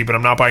PC, but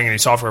I'm not buying any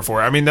software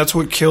for it. I mean, that's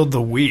what killed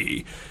the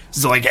Wii.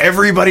 It's like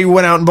everybody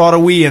went out and bought a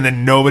Wii, and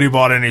then nobody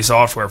bought any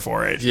software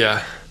for it.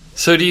 Yeah.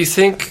 So do you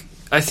think...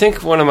 I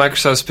think one of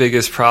Microsoft's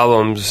biggest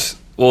problems...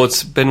 Well,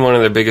 it's been one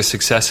of their biggest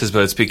successes,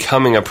 but it's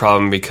becoming a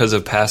problem because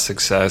of past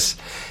success,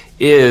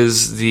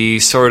 is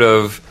the sort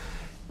of...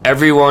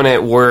 Everyone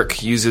at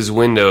work uses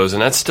Windows,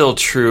 and that's still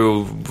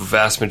true.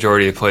 Vast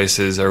majority of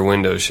places are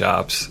Windows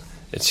shops.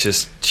 It's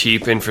just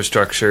cheap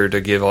infrastructure to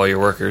give all your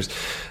workers.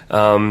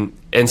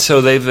 And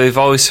so they've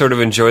always sort of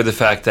enjoyed the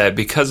fact that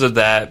because of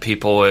that,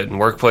 people in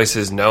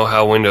workplaces know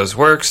how Windows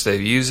works. They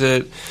use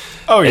it.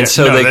 Oh, yeah. And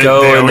so they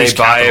go and they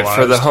buy it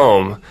for the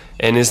home.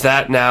 And is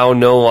that now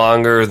no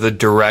longer the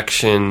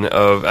direction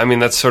of... I mean,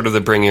 that's sort of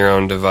the bring your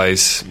own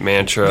device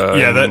mantra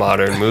in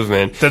modern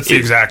movement. That's the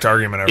exact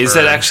argument I've heard. Is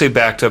that actually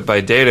backed up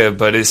by data?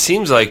 But it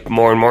seems like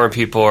more and more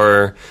people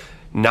are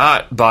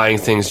not buying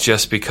things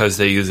just because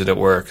they use it at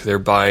work. They're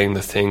buying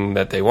the thing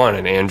that they want,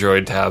 an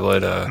Android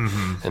tablet,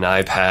 an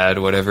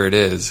iPad, whatever it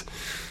is.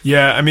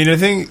 Yeah, I mean, I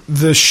think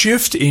the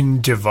shift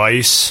in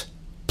device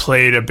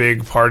played a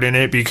big part in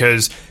it,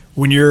 because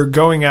when you're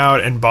going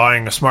out and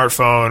buying a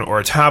smartphone or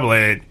a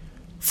tablet,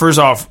 first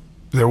off,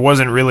 there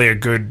wasn't really a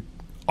good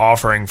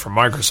offering from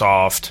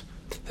Microsoft.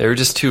 They were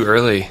just too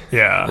early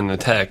in the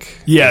tech.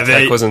 Yeah, the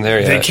tech wasn't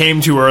there yet. They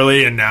came too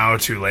early and now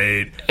too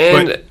late.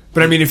 And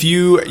But I mean, if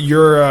you're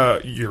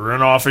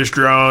an office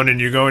drone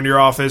and you go into your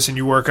office and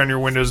you work on your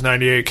Windows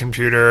 98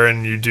 computer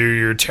and you do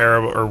your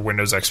terrible, or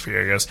Windows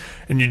XP, I guess,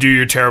 and you do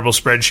your terrible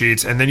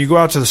spreadsheets, and then you go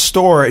out to the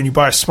store and you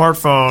buy a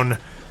smartphone,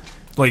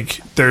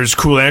 like there's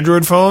cool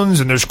Android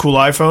phones and there's cool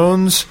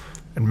iPhones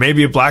and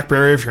maybe a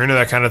BlackBerry if you're into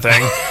that kind of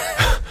thing.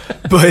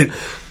 But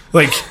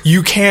like,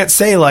 you can't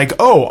say like,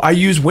 oh, I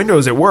use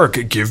Windows at work,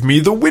 give me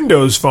the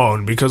Windows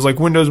phone, because like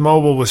Windows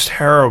Mobile was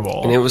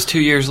terrible. And it was 2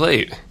 years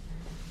late.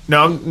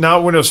 No,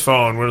 not Windows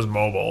Phone, Windows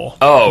Mobile.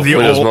 Oh, the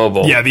Windows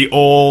Mobile. Yeah, the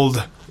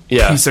old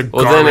piece of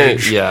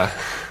garbage.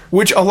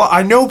 Which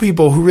I know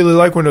people who really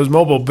like Windows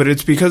Mobile, but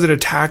it's because it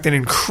attacked an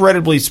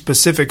incredibly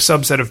specific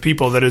subset of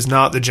people that is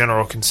not the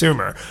general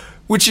consumer.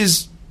 Which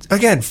is,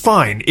 again,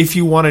 fine if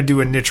you want to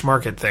do a niche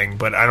market thing,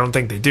 but I don't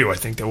think they do. I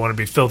think they want to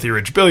be filthy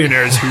rich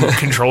billionaires who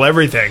control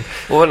everything.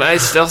 Well, and I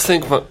still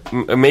think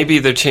maybe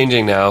they're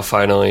changing now,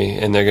 finally,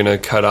 and they're going to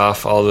cut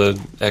off all the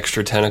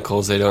extra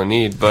tentacles they don't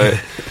need, but...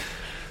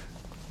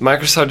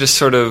 Microsoft just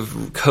sort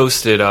of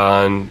coasted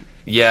on,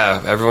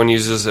 everyone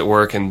uses it at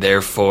work, and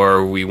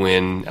therefore we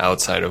win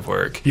outside of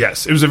work.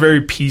 Yes, it was a very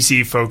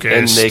PC-focused...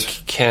 And they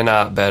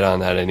cannot bet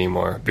on that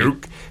anymore.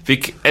 Nope.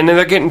 And then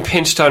they're getting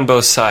pinched on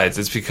both sides.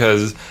 It's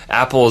because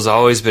Apple has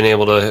always been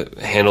able to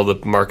handle the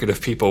market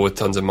of people with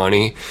tons of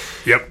money.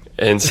 Yep.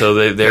 And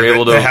so they're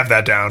able to... They have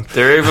that down.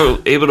 They're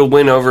able to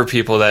win over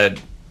people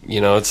that...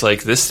 it's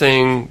like, this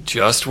thing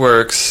just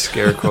works,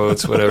 scare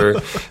quotes,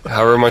 whatever,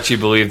 however much you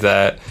believe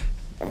that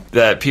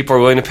people are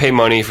willing to pay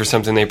money for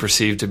something they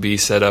perceive to be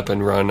set up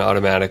and run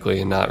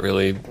automatically and not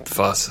really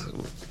fuss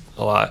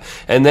a lot.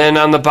 And then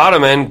on the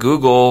bottom end,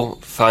 Google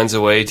finds a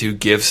way to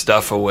give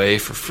stuff away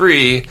for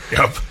free.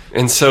 Yep.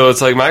 And so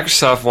it's like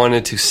Microsoft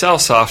wanted to sell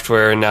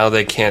software, and now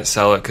they can't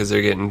sell it because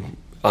they're getting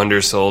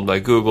undersold by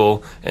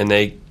Google, and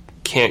they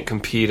can't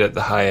compete at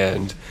the high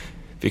end.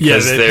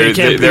 Because their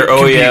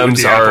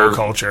OEMs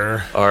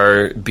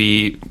are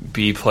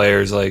B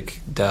players like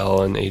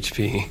Dell and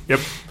HP. Yep.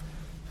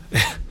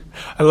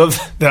 I love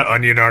that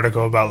Onion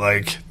article about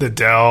like the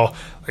Dell,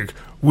 like,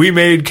 we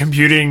made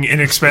computing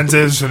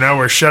inexpensive, so now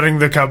we're shutting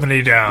the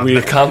company down. We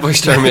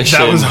accomplished our mission.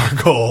 That was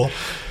our goal.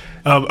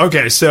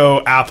 Okay,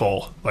 so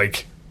Apple,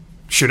 like,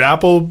 should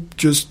Apple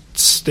just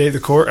stay the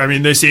course? I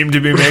mean, they seem to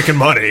be making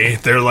money.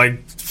 They're like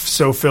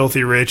so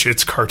filthy rich,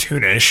 it's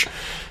cartoonish.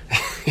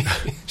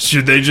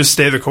 Should they just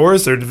stay the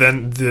course, or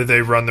do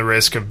they run the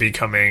risk of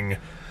becoming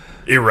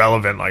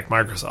irrelevant like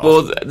Microsoft?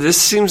 Well,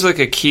 this seems like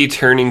a key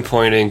turning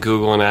point in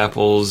Google and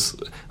Apple's,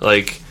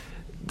 like,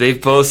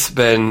 they've both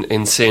been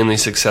insanely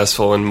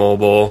successful in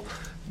mobile.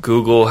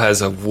 Google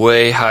has a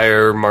way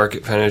higher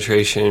market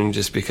penetration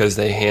just because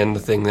they hand the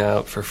thing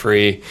out for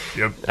free.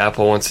 Yep.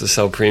 Apple wants to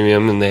sell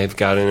premium, and they've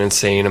got an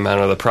insane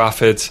amount of the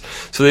profits.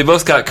 So they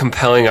both got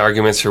compelling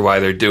arguments for why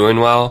they're doing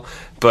well.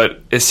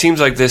 But it seems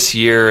like this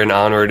year and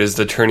onward is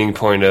the turning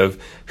point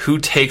of who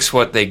takes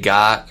what they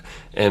got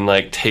and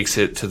like takes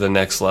it to the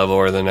next level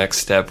or the next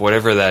step,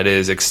 whatever that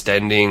is,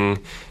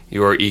 extending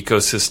your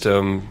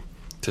ecosystem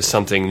to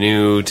something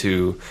new,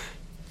 to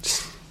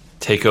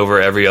take over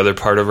every other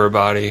part of our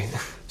body.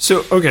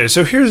 So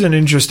here's an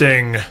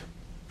interesting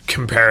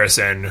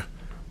comparison.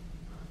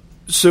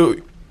 So,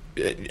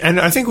 and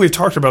I think we've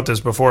talked about this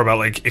before about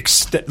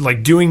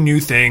like doing new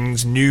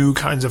things, new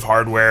kinds of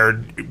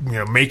hardware,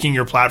 making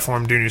your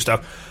platform do new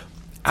stuff.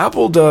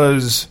 Apple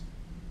does,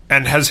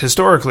 and has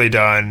historically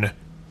done,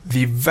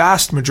 the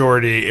vast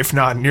majority, if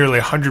not nearly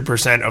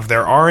 100% of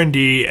their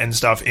R&D and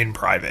stuff in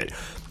private.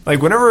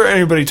 Like whenever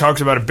anybody talks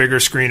about a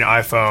bigger screen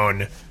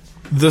iPhone,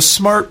 the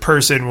smart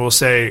person will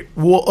say,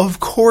 well, of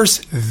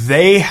course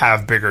they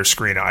have bigger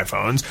screen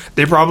iPhones.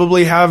 They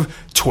probably have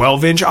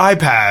 12-inch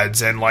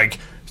iPads and like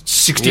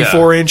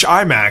 64-inch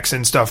iMacs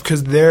and stuff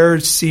because they're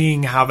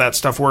seeing how that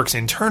stuff works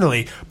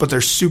internally, but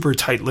they're super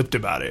tight-lipped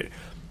about it.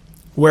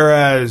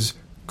 Whereas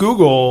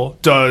Google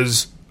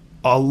does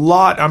a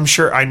lot,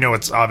 I know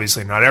it's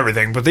obviously not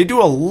everything, but they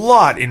do a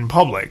lot in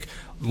public.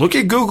 Look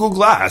at Google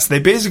Glass. They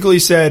basically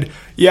said,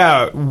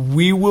 yeah,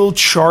 we will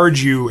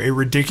charge you a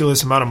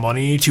ridiculous amount of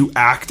money to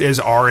act as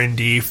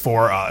R&D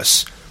for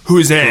us.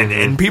 Who's in?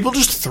 Mm-hmm. And people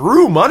just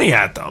threw money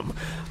at them.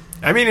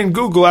 I mean, and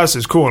Google Glass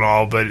is cool and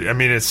all, but I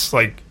mean, it's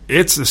like,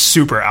 it's a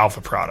super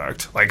alpha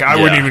product. Like,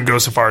 I wouldn't even go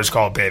so far as to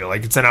call it beta.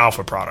 Like, it's an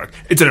alpha product.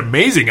 It's an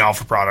amazing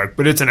alpha product,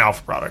 but it's an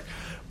alpha product.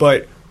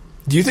 But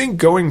do you think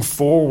going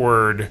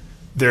forward,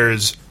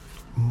 there's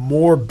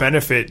more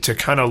benefit to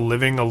kind of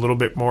living a little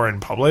bit more in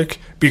public?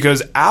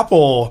 Because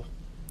Apple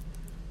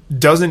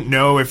doesn't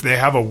know if they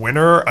have a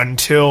winner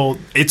until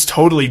it's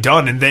totally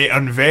done and they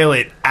unveil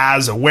it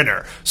as a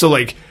winner. So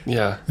like,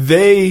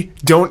 they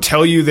don't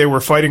tell you they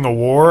were fighting a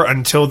war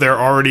until they're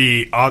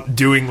already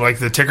doing like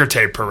the ticker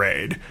tape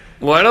parade.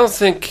 Well, I don't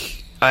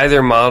think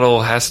either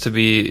model has to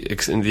be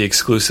the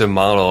exclusive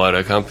model at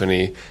a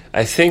company.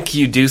 I think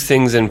you do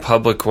things in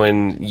public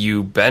when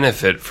you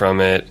benefit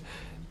from it.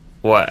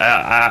 Well,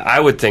 I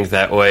would think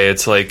that way.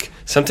 It's like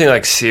something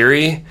like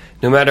Siri.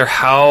 No matter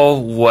how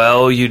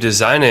well you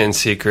design it in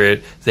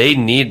secret,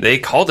 they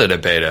called it a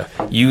beta.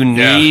 You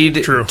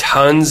need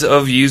tons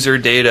of user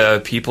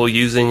data, people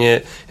using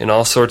it in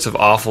all sorts of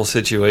awful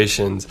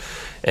situations.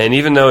 And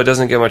even though it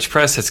doesn't get much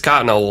press, it's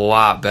gotten a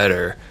lot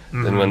better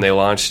than when they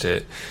launched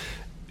it.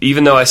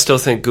 Even though I still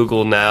think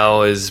Google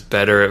now is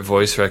better at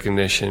voice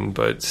recognition,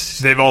 but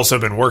they've also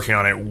been working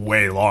on it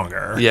way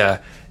longer. Yeah.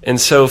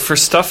 And so for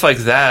stuff like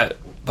that,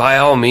 by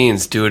all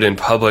means, do it in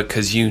public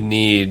because you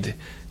need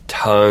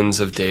tons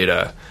of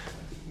data.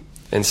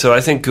 And so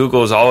I think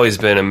Google has always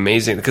been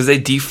amazing because they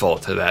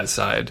default to that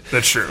side.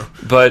 That's true.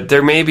 But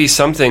there may be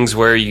some things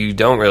where you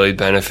don't really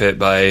benefit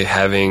by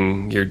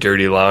having your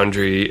dirty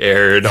laundry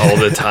aired all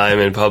the time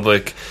in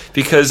public.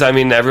 Because, I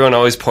mean, everyone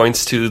always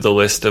points to the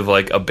list of,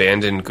 like,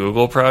 abandoned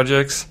Google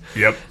projects.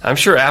 Yep. I'm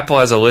sure Apple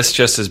has a list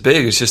just as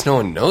big. It's just no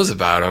one knows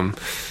about them.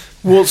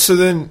 Well, so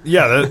then,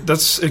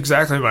 that's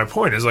exactly my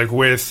point. Is like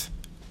with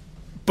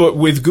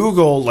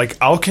Google, like,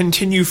 I'll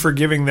continue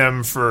forgiving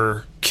them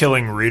for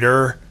killing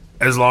Reader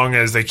as long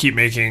as they keep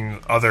making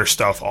other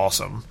stuff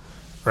awesome,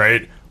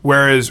 right?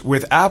 Whereas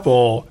with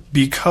Apple,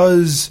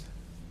 because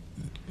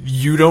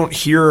you don't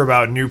hear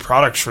about new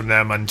products from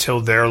them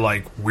until they're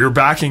like, we're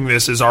backing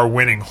this as our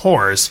winning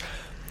horse,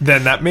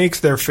 then that makes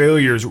their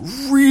failures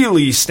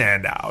really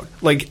stand out.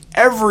 Like,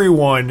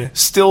 everyone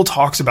still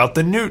talks about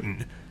the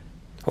Newton.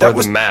 Or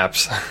the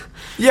Maps.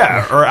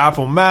 Yeah, or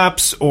Apple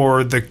Maps,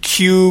 or the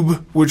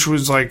Cube, which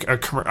was like I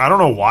don't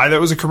know why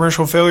that was a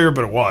commercial failure,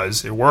 but it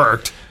was. It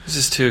worked. It's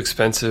just too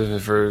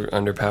expensive or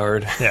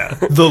underpowered. Yeah.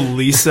 The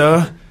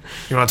Lisa.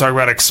 You want to talk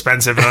about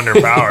expensive and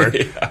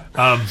underpowered.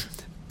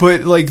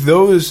 But like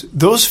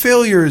those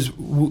failures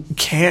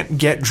can't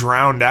get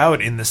drowned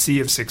out in the sea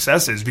of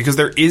successes because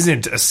there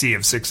isn't a sea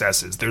of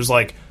successes. There's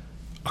like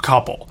a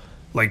couple.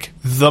 Like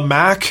the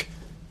Mac,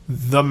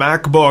 the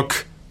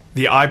MacBook,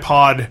 the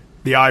iPod,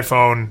 the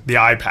iPhone, the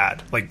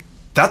iPad. Like,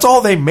 that's all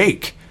they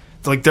make.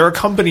 Like, they're a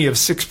company of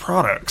 6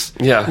 products.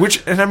 Yeah.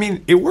 And I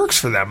mean, it works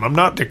for them. I'm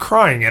not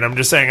decrying it. I'm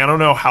just saying I don't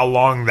know how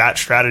long that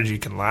strategy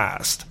can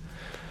last.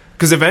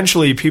 Because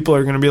eventually people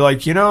are going to be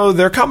like,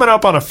 they're coming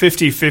up on a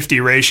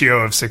 50-50 ratio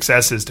of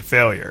successes to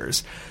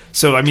failures.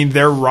 So, I mean,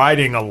 they're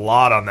riding a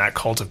lot on that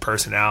cult of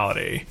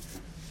personality.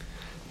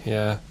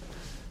 Yeah.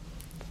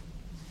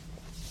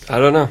 I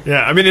don't know.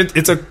 Yeah, I mean,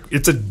 it's a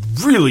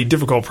really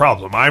difficult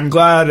problem. I'm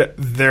glad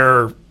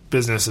their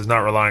business is not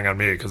relying on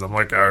me because I'm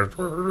like, I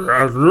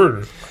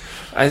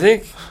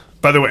think.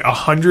 By the way,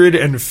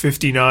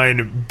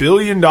 $159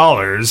 billion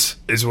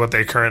is what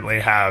they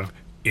currently have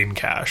in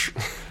cash.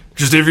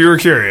 Just if you were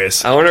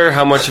curious. I wonder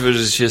how much of it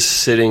is just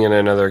sitting in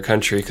another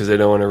country because they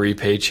don't want to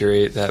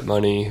repatriate that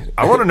money.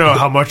 I want to know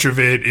how much of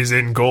it is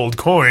in gold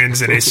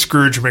coins in a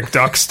Scrooge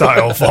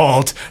McDuck-style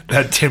vault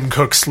that Tim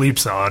Cook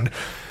sleeps on.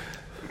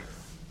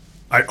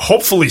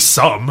 Hopefully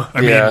some.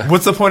 I mean,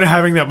 what's the point of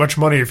having that much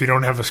money if you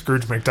don't have a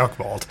Scrooge McDuck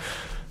vault?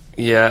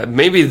 Yeah,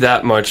 maybe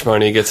that much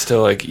money gets to,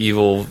 like,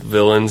 evil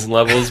villains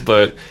levels,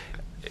 but,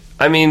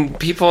 I mean,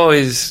 people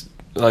always,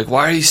 like,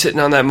 why are you sitting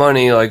on that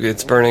money? Like,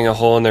 it's burning a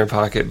hole in their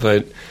pocket,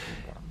 but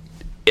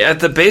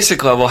at the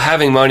basic level,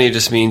 having money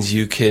just means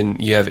you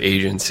have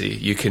agency,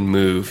 you can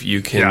move,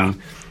 you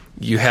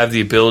have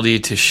the ability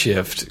to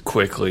shift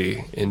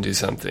quickly into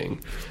something.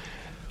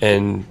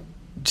 And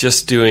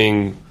just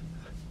sending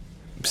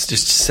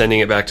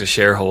it back to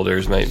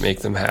shareholders might make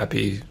them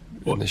happy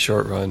in the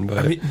short run. But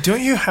I mean,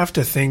 don't you have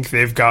to think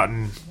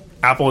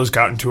Apple has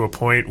gotten to a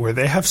point where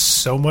they have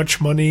so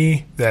much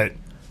money that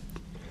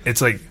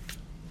it's like,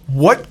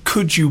 what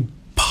could you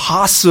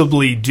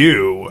possibly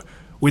do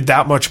with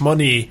that much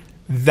money?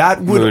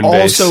 That would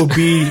also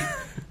be,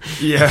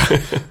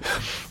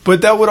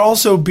 but that would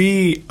also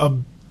be a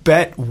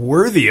bet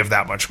worthy of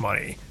that much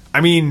money.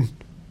 I mean,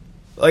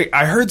 like,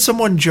 I heard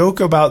someone joke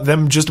about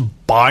them just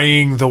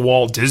buying the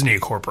Walt Disney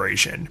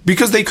Corporation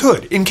because they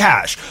could in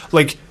cash.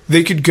 Like,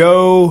 they could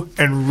go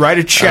and write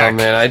a check. Oh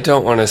man, I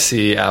don't want to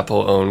see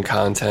Apple own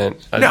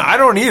content. No, I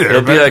don't either.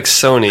 It'll be like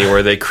Sony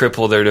where they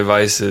cripple their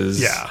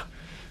devices. Yeah.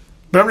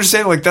 But I'm just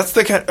saying, like, that's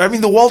the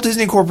Walt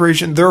Disney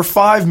Corporation, there are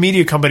 5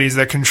 media companies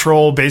that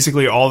control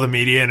basically all the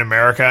media in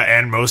America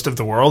and most of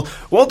the world.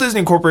 Walt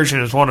Disney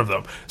Corporation is one of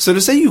them. So to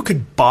say you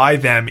could buy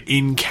them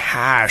in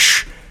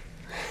cash,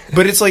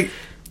 but it's like,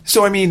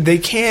 so I mean,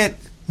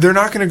 they're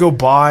not going to go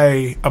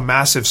buy a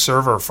massive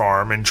server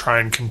farm and try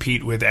and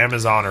compete with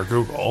Amazon or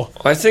Google.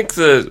 I think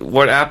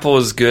what Apple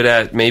is good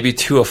at, maybe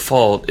to a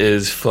fault,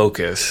 is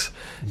focus.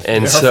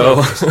 And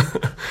so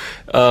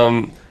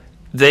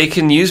they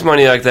can use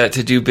money like that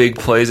to do big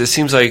plays. It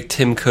seems like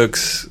Tim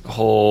Cook's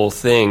whole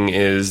thing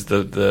is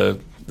the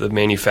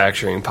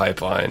manufacturing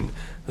pipeline,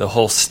 the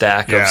whole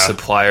stack of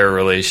supplier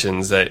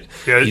relations that.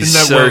 Yeah,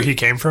 isn't that where he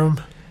came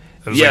from?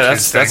 Yeah,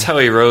 that's how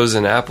he rose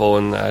in Apple,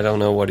 and I don't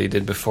know what he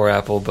did before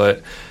Apple,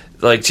 but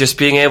like just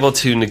being able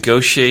to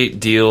negotiate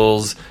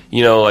deals.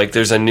 You know, like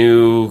there's a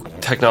new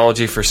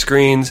technology for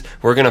screens.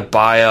 We're going to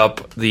buy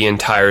up the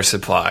entire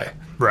supply.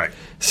 Right.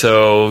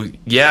 So,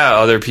 yeah,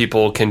 other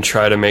people can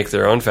try to make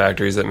their own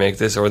factories that make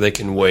this, or they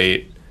can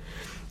wait.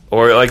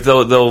 Or like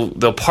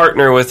they'll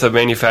partner with a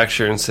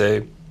manufacturer and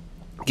say,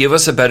 give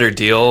us a better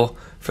deal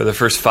for the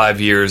first 5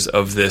 years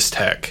of this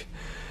tech.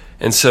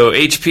 And so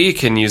HP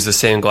can use the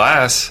same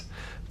glass,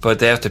 but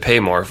they have to pay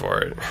more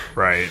for it.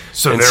 Right.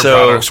 So their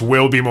products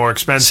will be more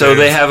expensive. So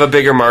they have a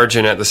bigger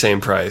margin at the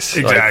same price.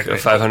 Exactly.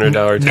 Like a $500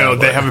 tablet. No,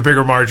 they have a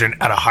bigger margin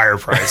at a higher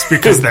price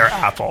because they're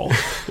Apple.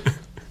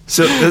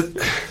 So...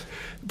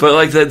 But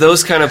like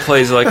those kind of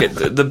plays, like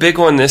the big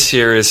one this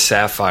year is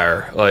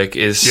Sapphire. Like,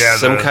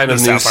 some kind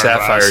of new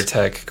Sapphire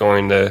tech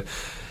going to?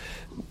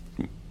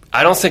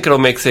 I don't think it'll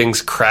make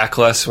things crack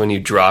less when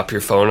you drop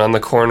your phone on the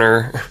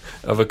corner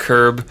of a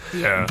curb.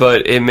 Yeah.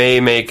 But it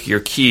may make your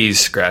keys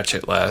scratch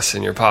it less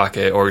in your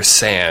pocket, or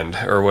sand,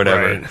 or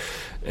whatever. Right.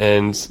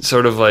 And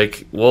sort of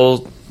like,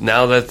 well,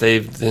 now that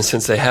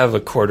since they have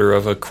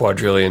 $250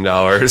 billion,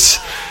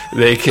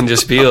 they can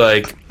just be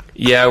like,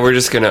 yeah, we're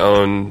just going to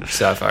own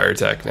Sapphire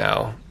Tech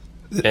now.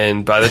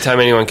 And by the time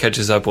anyone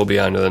catches up, we'll be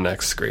on to the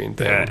next screen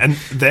thing. Yeah, and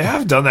they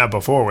have done that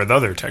before with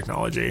other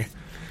technology.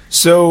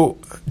 So,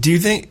 do you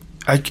think...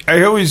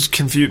 I always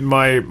confuse...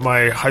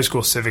 My high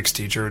school civics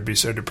teacher would be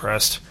so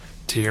depressed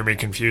to hear me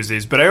confuse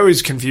these, but I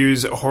always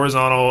confuse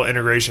horizontal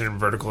integration and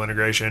vertical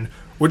integration.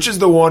 Which is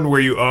the one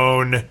where you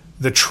own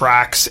the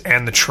tracks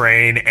and the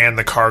train and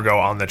the cargo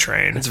on the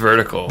train? It's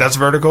vertical. That's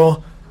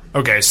vertical?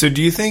 Okay, so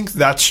do you think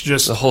that's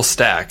just... the whole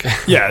stack.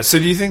 Yeah, so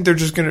do you think they're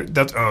just going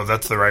to...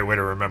 that's the right way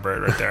to remember it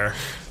right there.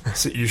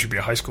 So you should be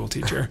a high school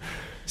teacher.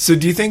 So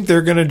do you think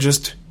they're going to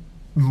just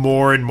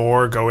more and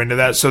more go into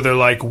that? So they're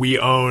like, we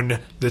own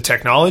the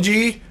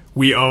technology,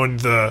 we own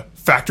the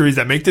factories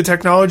that make the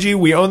technology,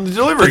 we own the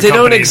delivery company. But they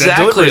don't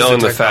exactly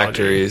own the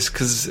factories,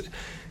 because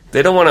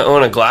they don't want to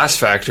own a glass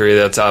factory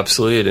that's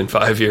obsolete in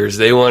 5 years.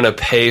 They want to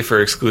pay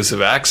for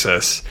exclusive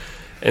access.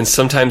 And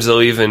sometimes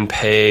they'll even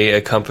pay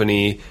a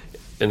company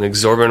an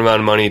exorbitant amount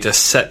of money to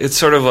set... It's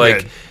sort of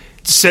like... Yeah,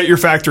 set your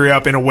factory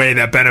up in a way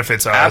that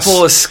benefits us.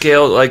 Apple is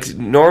scaled... Like,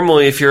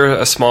 normally, if you're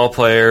a small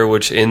player,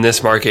 which in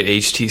this market,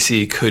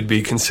 HTC could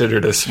be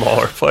considered a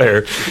smaller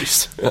player...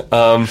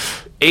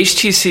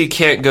 HTC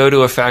can't go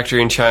to a factory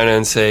in China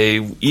and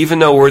say, even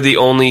though we're the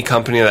only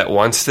company that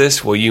wants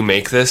this, will you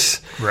make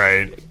this?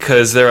 Right.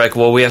 Because they're like,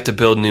 well, we have to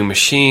build new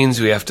machines,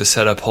 we have to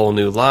set up whole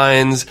new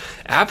lines.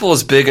 Apple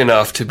is big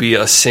enough to be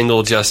a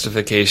single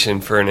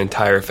justification for an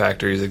entire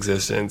factory's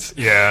existence.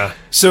 Yeah.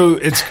 So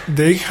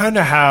they kind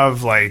of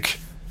have like,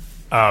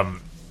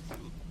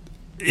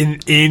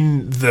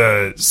 in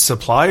the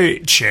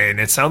supply chain,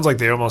 it sounds like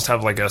they almost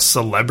have like a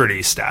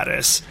celebrity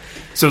status.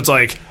 So it's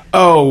like,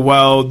 oh,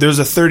 well, there's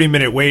a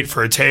 30-minute wait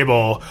for a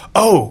table.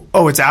 Oh,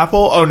 it's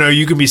Apple? Oh, no,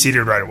 you can be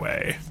seated right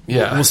away.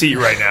 Yeah. We'll seat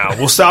you right now.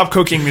 We'll stop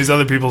cooking these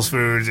other people's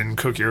foods and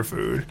cook your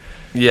food.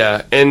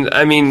 Yeah, and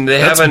I mean, they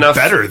That's have enough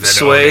better than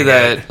sway owning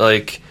that, it.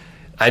 like,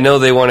 I know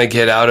they want to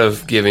get out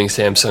of giving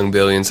Samsung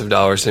billions of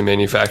dollars to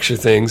manufacture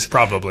things.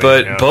 Probably,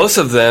 But yeah. both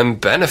of them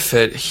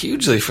benefit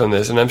hugely from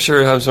this. And I'm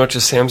sure as much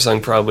as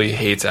Samsung probably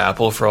hates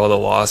Apple for all the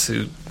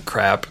lawsuit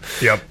crap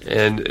Yep.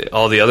 and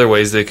all the other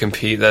ways they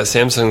compete, that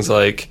Samsung's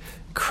like,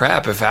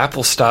 crap, if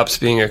Apple stops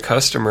being a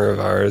customer of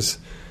ours,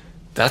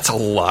 that's a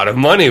lot of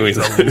money we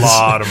lose. A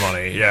lot of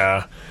money,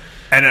 yeah.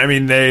 And, I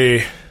mean,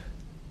 they've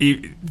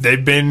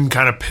been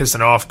kind of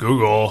pissing off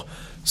Google.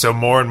 So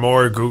more and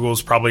more,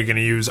 Google's probably going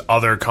to use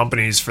other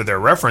companies for their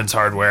reference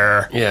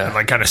hardware, Yeah. and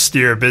like kind of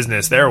steer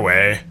business their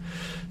way.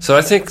 So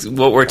I think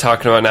what we're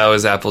talking about now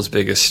is Apple's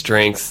biggest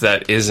strength.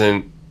 That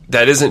isn't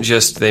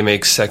just they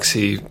make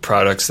sexy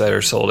products that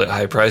are sold at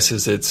high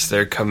prices. It's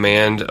their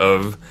command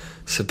of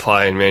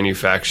supply and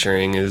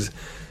manufacturing is.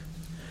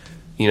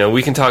 You know,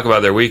 we can talk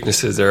about their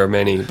weaknesses. There are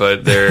many,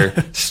 but their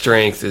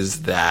strength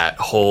is that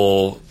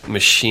whole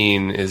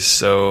machine is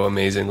so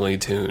amazingly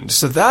tuned.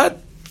 So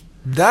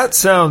that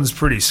sounds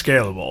pretty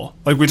scalable.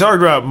 Like we talked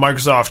about,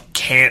 Microsoft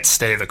can't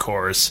stay the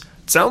course.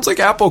 It sounds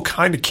like Apple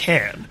kind of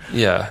can.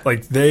 Yeah.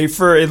 Like they,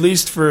 for at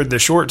least for the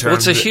short term. Well,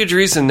 it's a huge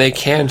reason they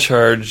can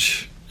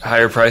charge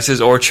higher prices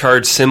or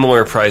charge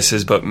similar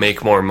prices but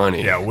make more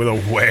money. Yeah, with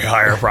a way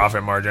higher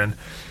profit margin.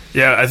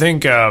 Yeah, I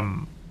think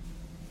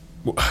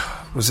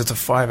was it the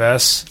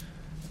 5S?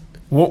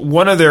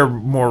 One of their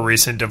more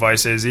recent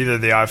devices, either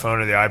the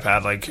iPhone or the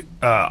iPad, like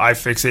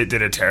iFixit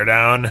did a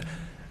teardown.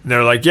 And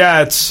they're like,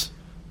 yeah, there's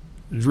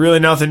really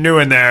nothing new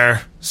in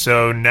there.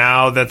 So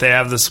now that they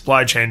have the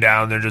supply chain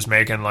down, they're just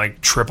making like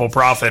triple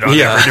profit on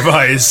Yeah. every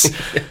device.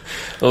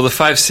 Well, the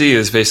 5C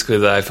is basically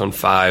the iPhone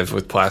 5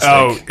 with plastic.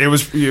 Oh, it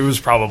was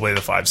probably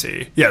the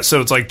 5C. Yeah, so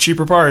it's like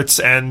cheaper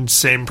parts and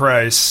same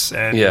price,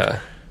 and yeah.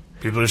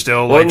 people are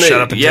still Well, like, shut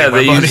up and take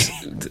my money.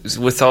 use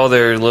with all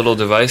their little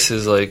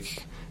devices,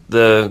 like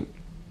the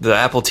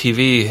Apple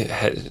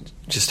TV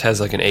just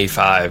has like an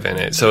A5 in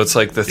it, so it's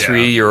like the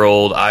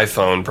 3-year-old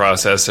iPhone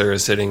processor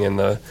is sitting in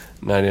the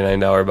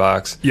 $99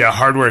 box. Yeah,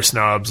 hardware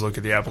snobs look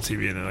at the Apple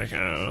TV and they're like,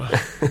 oh.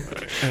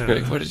 You're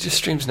like, what? It just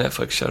streams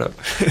Netflix. Shut up.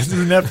 It's the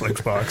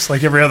Netflix box.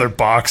 Like every other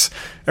box.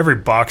 Every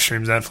box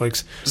streams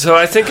Netflix. So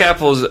I think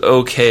Apple's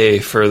okay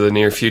for the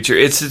near future.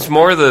 It's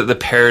more the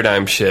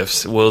paradigm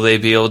shifts. Will they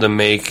be able to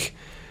make,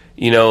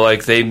 you know,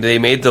 like they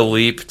made the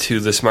leap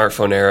to the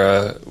smartphone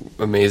era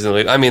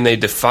amazingly. I mean, they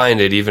defined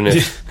it, even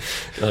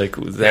if like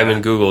them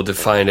and Google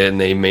defined it,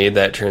 and they made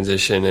that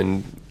transition.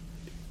 And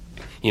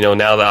you know,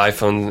 now the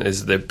iPhone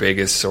is their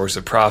biggest source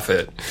of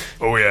profit.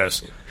 Oh,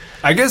 yes.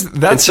 I guess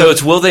that's... And so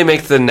it's, will they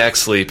make the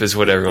next leap is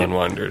what everyone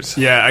wonders.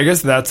 Yeah, I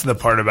guess that's the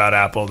part about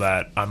Apple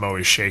that I'm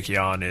always shaky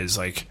on is,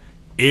 like,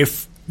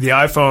 if the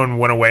iPhone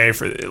went away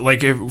for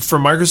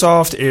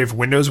Microsoft, if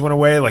Windows went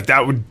away, like,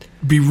 that would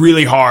be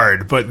really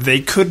hard, but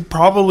they could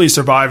probably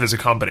survive as a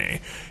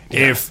company.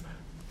 Yeah.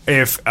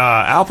 If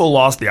Apple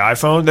lost the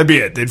iPhone, that'd be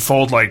it. They'd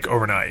fold, like,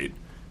 overnight.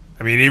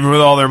 I mean, even with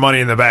all their money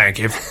in the bank,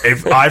 if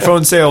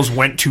iPhone sales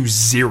went to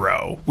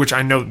zero, which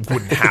I know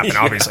wouldn't happen,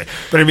 obviously,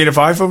 but I mean, if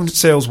iPhone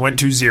sales went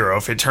to zero,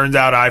 if it turns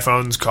out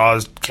iPhones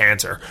caused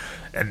cancer,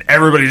 and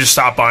everybody just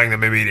stopped buying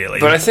them immediately.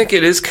 But I think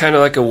it is kind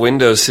of like a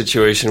Windows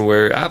situation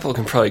where Apple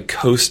can probably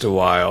coast a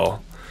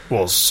while.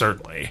 Well,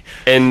 certainly.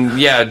 And,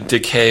 yeah,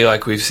 decay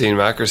like we've seen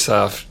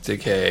Microsoft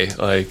decay.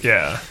 Like,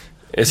 Yeah.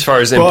 as far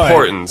as But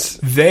importance.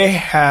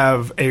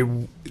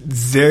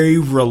 they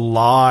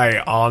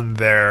rely on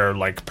their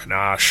like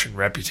panache and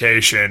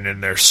reputation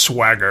and their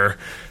swagger.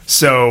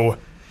 So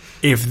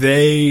if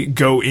they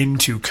go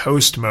into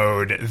coast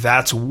mode,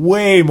 that's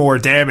way more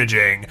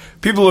damaging.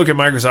 People look at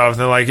Microsoft and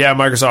they're like, yeah,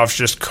 Microsoft's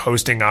just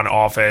coasting on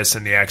Office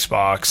and the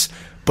Xbox.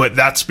 But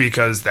that's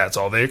because that's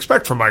all they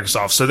expect from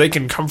Microsoft. So they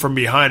can come from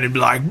behind and be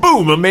like,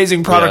 boom,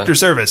 amazing product Yeah. or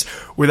service.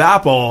 With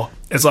Apple,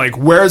 it's like,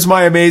 where's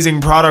my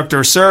amazing product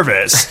or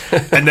service?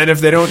 And then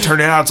if they don't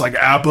turn it out, it's like,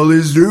 Apple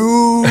is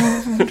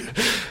doomed.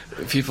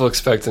 People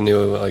expect a new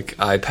like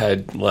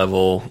iPad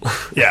level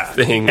Yeah,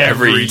 thing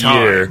every every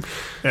time. year.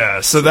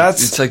 Yeah, so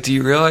that's It's like, do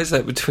you realize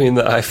that between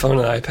the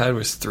iPhone and iPad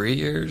was 3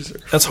 years?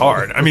 that's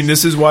hard. I mean,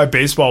 this is why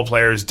baseball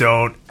players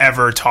don't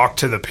ever talk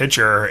to the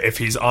pitcher if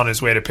he's on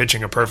his way to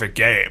pitching a perfect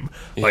game.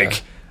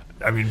 Like,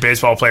 I mean,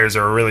 baseball players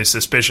are a really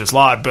suspicious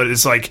lot, but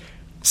it's like,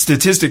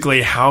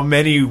 statistically, how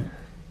many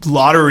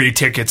lottery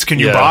tickets can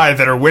you Yeah. buy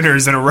that are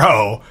winners in a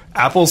row?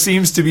 Apple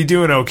seems to be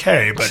doing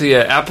okay, but So yeah,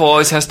 Apple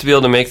always has to be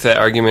able to make that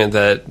argument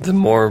that the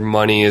more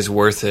money is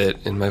worth it.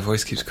 And my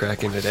voice keeps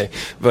cracking today,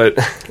 but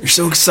you're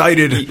so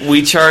excited.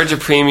 we charge a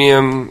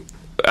premium.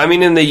 I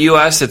mean, in the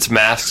U.S., it's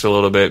masked a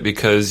little bit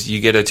because you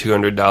get a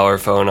 $200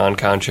 phone on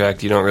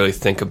contract. You don't really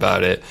think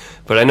about it.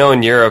 But I know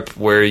in Europe,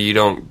 where you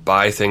don't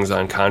buy things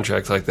on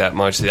contract like that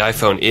much, the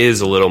iPhone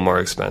is a little more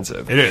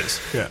expensive. It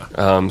is,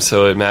 yeah.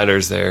 So it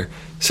matters there.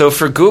 So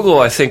for Google,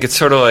 I think it's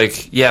sort of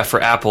like, yeah,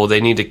 for Apple,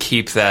 they need to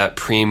keep that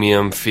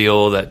premium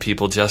feel that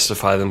people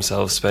justify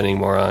themselves spending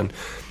more on.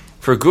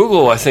 for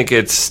Google, I think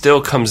it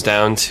still comes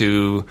down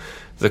to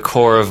the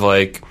core of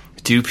like,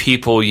 do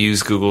people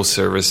use Google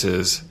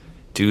services?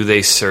 Do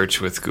they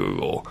search with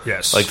Google?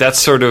 Yes. Like that's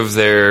sort of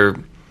their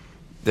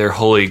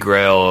holy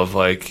grail of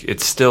like,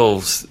 it's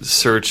still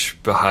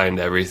search behind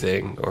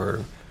everything,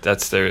 or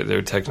that's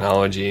their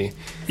technology.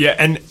 Yeah,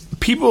 and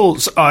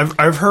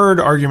I've heard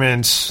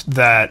arguments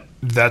that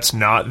that's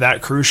not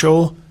that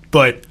crucial,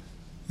 but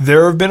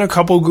there have been a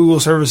couple Google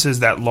services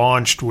that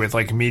launched with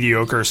like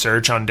mediocre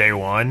search on day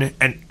one,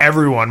 and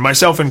everyone,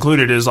 myself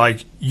included, is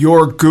like,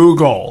 "You're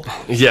Google.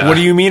 Yeah. What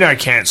do you mean I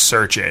can't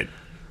search it?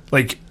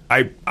 Like,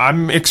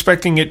 I'm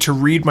expecting it to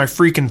read my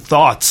freaking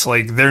thoughts.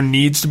 Like, there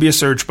needs to be a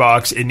search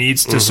box. It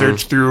needs to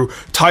search through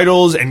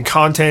titles and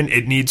content.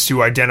 It needs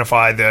to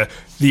identify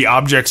the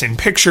objects in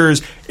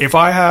pictures. If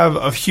I have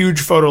a huge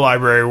photo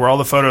library where all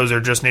the photos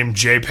are just named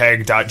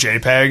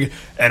JPEG.jpg,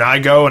 and I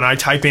go and I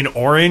type in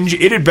orange,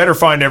 it had better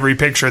find every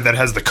picture that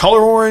has the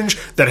color orange,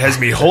 that has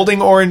me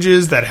holding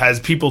oranges, that has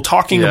people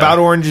talking about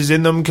oranges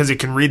in them because it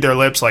can read their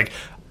lips. Like,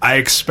 I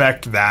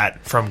expect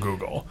that from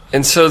Google.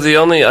 And so the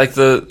only, like,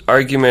 the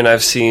argument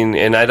I've seen,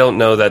 and I don't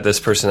know that this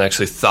person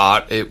actually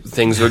thought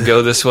things would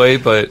go this way,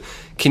 but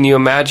can you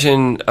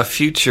imagine a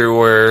future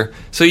where,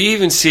 so you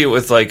even see it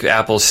with, like,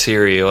 Apple's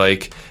Siri,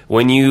 like,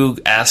 when you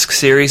ask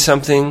Siri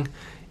something,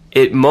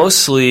 it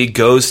mostly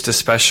goes to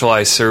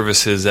specialized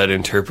services that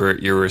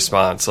interpret your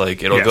response.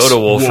 Like, it'll go to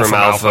Wolfram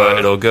Alpha,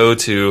 it'll go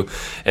to,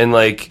 and,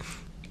 like,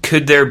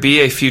 could there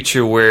be a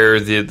future where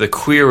the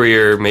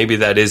querier, maybe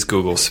that is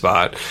Google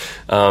Spot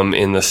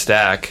in the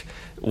stack,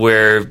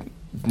 where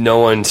no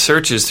one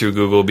searches through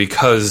Google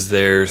because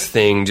their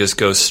thing just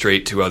goes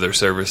straight to other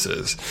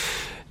services?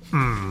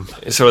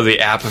 It's sort of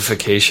the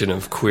appification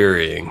of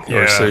querying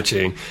or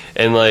searching.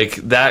 And like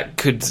that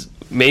could,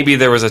 maybe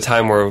there was a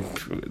time where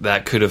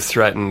that could have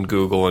threatened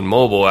Google and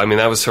mobile. I mean,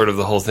 that was sort of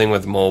the whole thing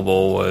with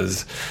mobile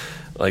was,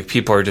 like,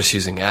 people are just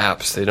using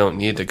apps. They don't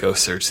need to go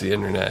search the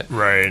internet.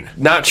 Right.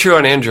 Not true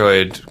on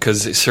Android,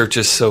 because search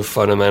is so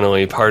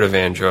fundamentally part of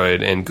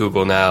Android and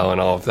Google Now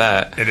and all of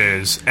that. It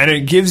is. And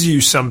it gives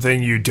you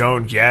something you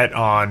don't get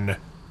on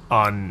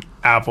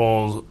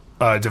Apple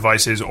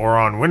devices or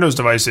on Windows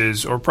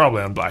devices or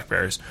probably on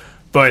BlackBerries.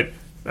 But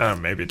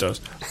maybe it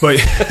does. But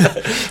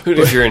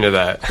if you're into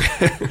that.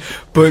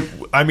 But,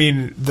 I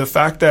mean, the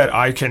fact that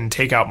I can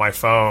take out my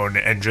phone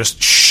and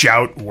just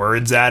shout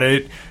words at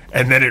it,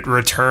 and then it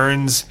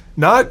returns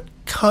not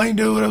kind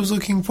of what I was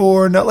looking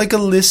for, not like a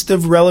list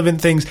of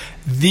relevant things,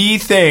 the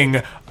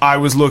thing I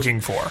was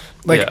looking for.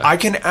 Like, I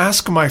can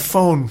ask my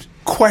phone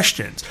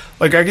questions.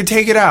 Like, I could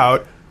take it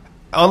out,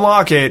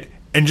 unlock it,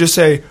 and just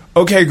say,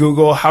 okay,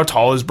 Google, how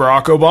tall is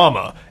Barack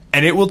Obama?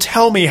 And it will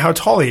tell me how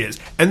tall he is.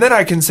 And then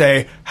I can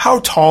say, how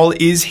tall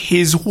is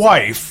his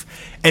wife?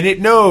 And it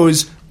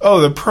knows,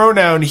 oh, the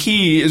pronoun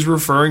he is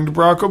referring to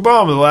Barack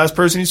Obama, the last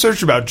person you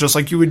searched about, just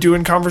like you would do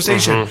in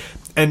conversation.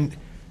 And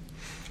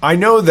I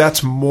know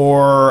that's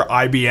more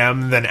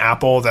IBM than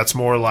Apple. That's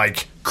more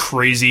like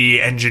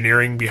crazy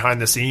engineering behind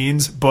the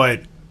scenes.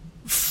 But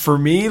for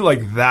me,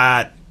 like,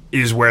 that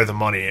is where the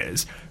money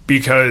is.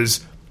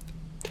 Because...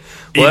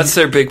 well, that's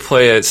their big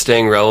play at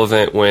staying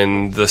relevant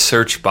when the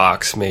search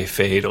box may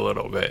fade a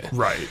little bit.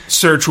 Right.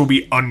 Search will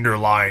be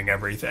underlying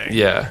everything.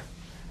 Yeah.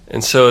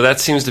 And so that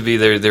seems to be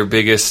their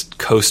biggest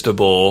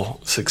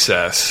coastable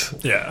success.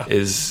 Yeah.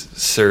 Is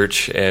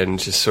search and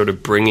just sort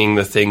of bringing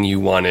the thing you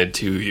wanted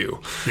to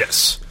you.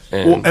 Yes.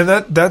 And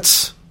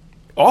that's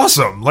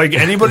awesome. Like,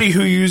 anybody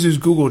who uses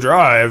Google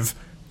Drive,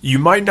 you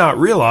might not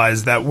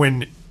realize that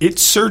when it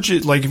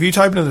searches, like, if you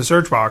type it in the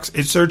search box,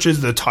 it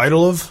searches the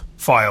title of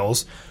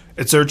files,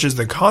 it searches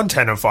the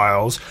content of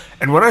files.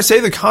 And when I say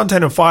the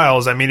content of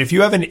files, I mean, if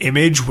you have an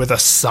image with a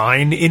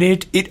sign in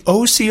it, it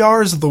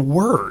OCRs the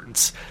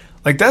words.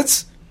 Like,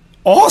 that's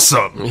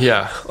awesome.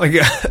 Yeah. Like,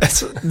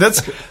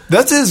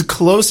 that's as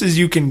close as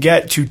you can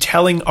get to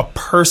telling a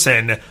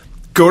person,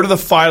 go to the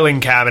filing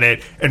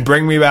cabinet and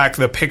bring me back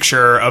the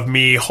picture of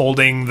me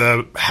holding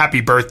the happy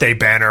birthday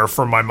banner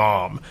for my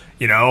mom,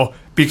 you know?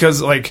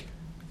 Because, like,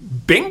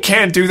 Bing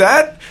can't do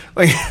that.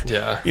 Like,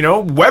 you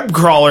know, web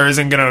crawler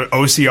isn't going to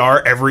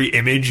OCR every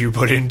image you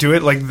put into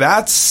it. Like,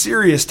 that's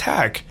serious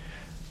tech.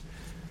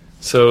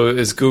 So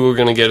is Google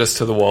going to get us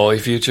to the Wall-E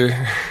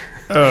future?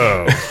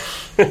 Oh.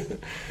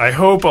 I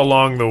hope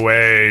along the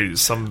way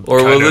some or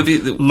kind will of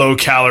it be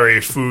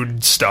low-calorie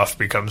food stuff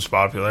becomes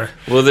popular.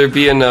 Will there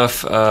be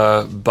enough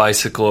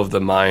bicycle of the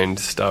mind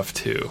stuff,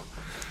 too?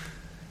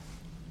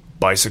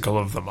 Bicycle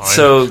of the mind?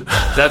 So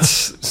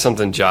that's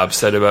something Jobs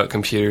said about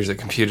computers, that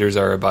computers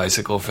are a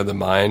bicycle for the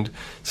mind.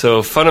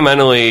 So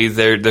fundamentally,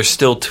 they're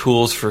still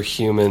tools for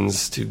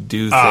humans to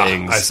do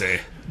things. I see.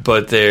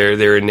 But they're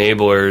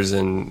enablers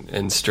and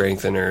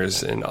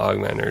strengtheners and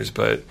augmenters.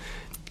 But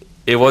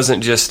it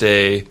wasn't just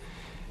a...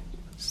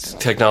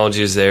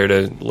 technology is there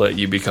to let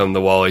you become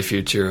the Wall-E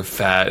future of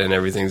fat and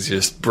everything's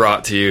just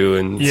brought to you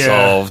and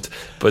solved,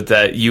 but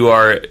that you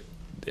are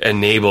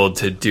enabled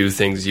to do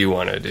things you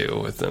want to do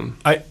with them.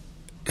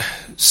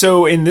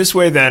 So in this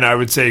way, then, I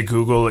would say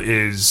Google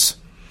is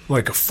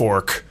like a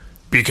fork,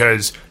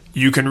 because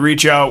you can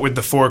reach out with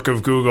the fork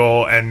of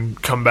Google and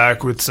come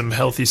back with some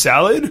healthy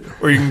salad,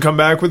 or you can come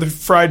back with a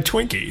fried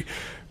Twinkie,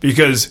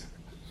 because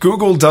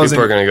Google doesn't.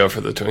 People are going to go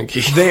for the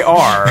Twinkie. They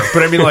are,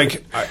 but I mean,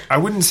 like, I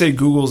wouldn't say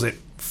Google's at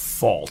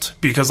fault,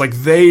 because like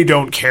they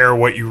don't care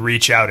what you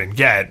reach out and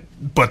get,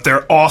 but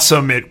they're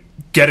awesome at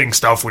getting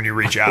stuff when you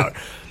reach out.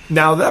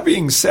 Now, that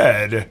being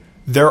said,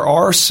 there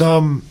are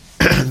some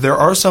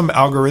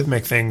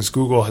algorithmic things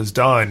Google has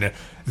done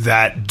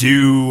that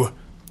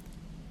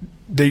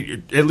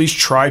they at least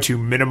try to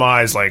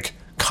minimize like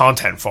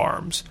content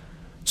farms.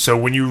 So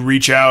when you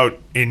reach out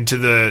into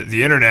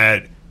the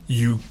internet,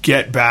 you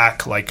get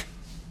back like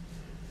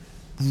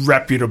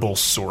reputable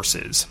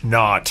sources,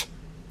 not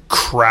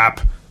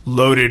crap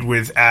loaded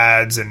with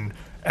ads and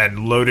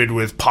loaded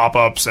with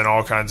pop-ups and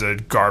all kinds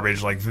of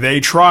garbage. Like, they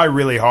try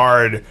really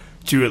hard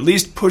to at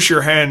least push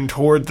your hand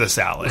toward the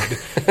salad.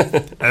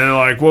 And they're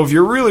like, well, if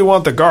you really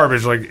want the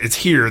garbage, like, it's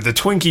here. The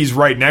Twinkie's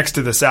right next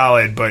to the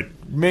salad, but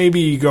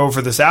maybe go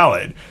for the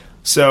salad.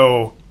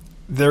 So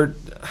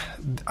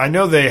I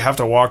know they have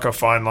to walk a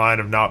fine line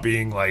of not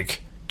being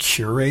like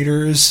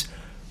curators,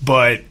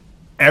 but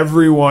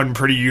everyone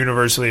pretty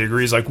universally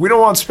agrees, like, we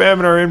don't want spam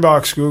in our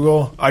inbox,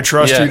 Google. I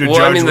trust you to judge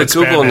I mean, what the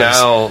Google spam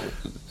Now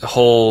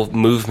whole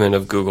movement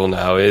of Google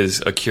Now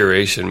is a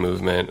curation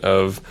movement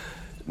of,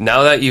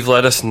 now that you've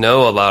let us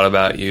know a lot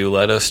about you,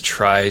 let us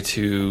try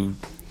to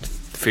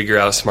figure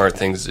out smart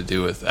things to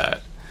do with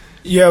that.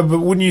 Yeah, but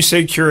wouldn't you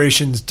say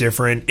curation's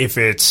different if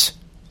it's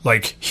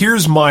like,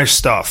 here's my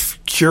stuff,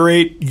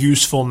 curate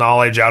useful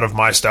knowledge out of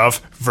my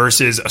stuff,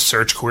 versus a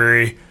search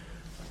query?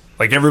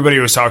 Like, everybody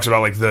always talks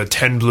about like the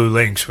 10 blue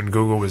links when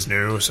Google was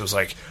new. So it's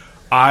like,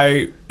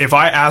 if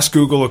I ask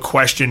Google a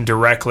question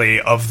directly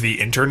of the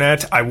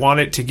internet, I want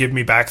it to give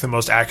me back the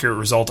most accurate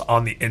result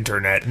on the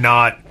internet,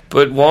 not...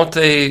 But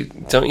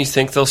don't you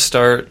think they'll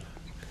start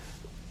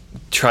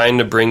trying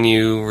to bring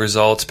you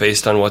results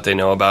based on what they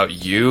know about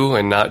you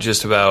and not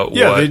just about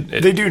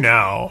they do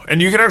now.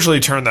 And you can actually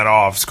turn that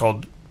off. It's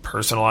called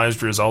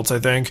personalized results, I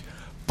think.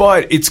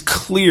 But it's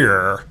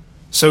clear.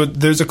 So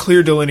there's a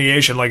clear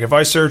delineation. Like, if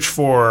I search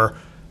for,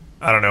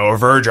 I don't know, a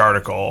Verge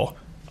article...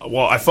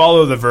 Well, I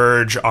follow The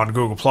Verge on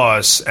Google+,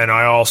 and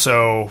I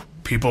also,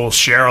 people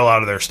share a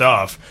lot of their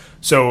stuff.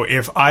 So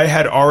if I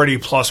had already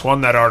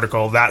 +1 that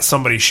article that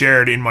somebody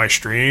shared in my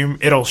stream,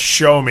 it'll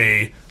show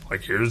me,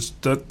 like, here's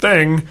the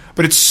thing.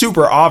 But it's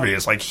super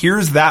obvious. Like,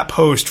 here's that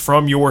post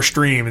from your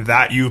stream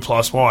that you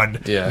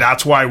 +1. Yeah.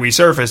 That's why we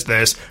surfaced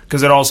this,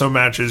 because it also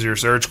matches your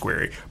search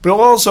query. But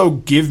it'll also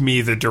give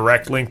me the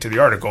direct link to the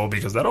article,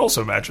 because that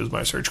also matches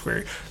my search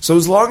query. So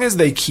as long as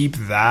they keep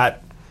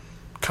that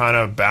kind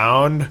of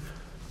bound...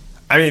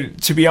 I mean,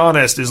 to be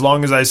honest, as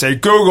long as I say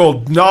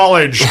Google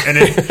knowledge and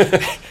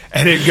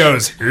it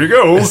goes, here you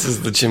go. This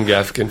is the Jim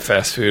Gaffigan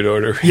fast food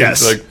order.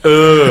 Yes. It's like,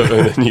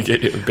 and then you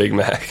get your Big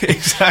Mac.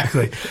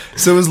 Exactly.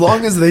 So as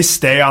long as they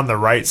stay on the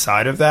right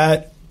side of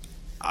that,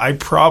 I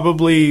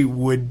probably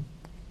would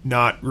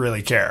not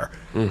really care.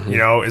 Mm-hmm. You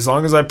know, as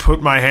long as I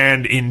put my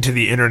hand into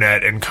the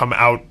internet and come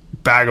out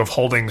bag of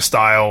holding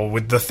style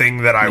with the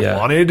thing that I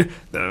wanted,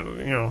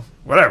 you know,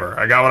 whatever.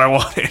 I got what I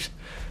wanted.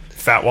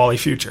 Fat Wally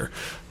future.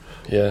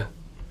 Yeah.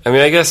 I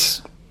mean, I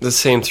guess the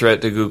same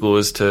threat to Google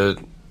is to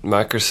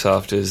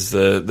Microsoft is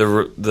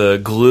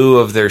the glue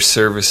of their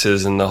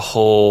services and the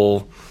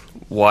whole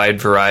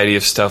wide variety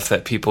of stuff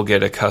that people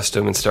get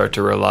accustomed and start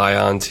to rely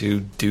on to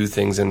do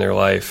things in their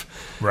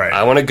life. Right.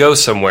 I want to go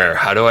somewhere.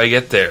 How do I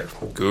get there?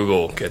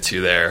 Google gets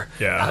you there.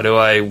 Yeah. How do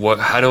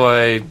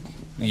I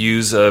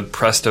use a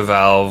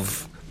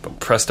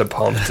Presta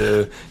pump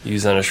to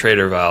use on a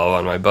Schrader valve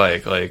on my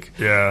bike? Like,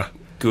 yeah.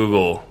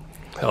 Google,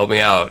 help me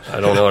out. I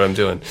don't know what I'm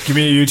doing. Give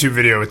me a YouTube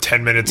video with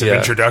 10 minutes of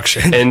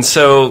introduction. And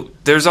so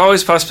there's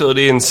always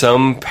possibility in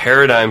some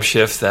paradigm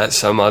shift that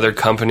some other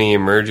company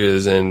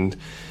emerges, and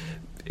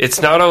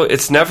it's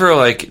never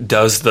like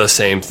does the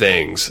same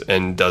things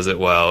and does it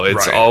well.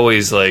 It's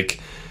always like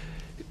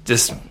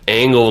this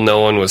angle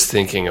no one was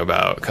thinking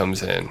about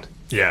comes in.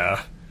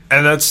 Yeah.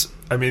 And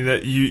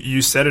that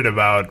you said it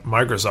about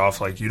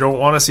Microsoft. Like, you don't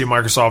want to see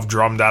Microsoft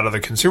drummed out of the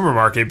consumer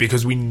market,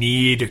 because we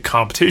need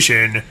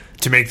competition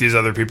to make these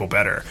other people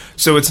better.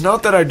 So it's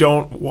not that I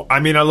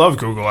love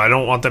Google. I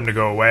don't want them to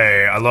go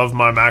away. I love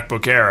my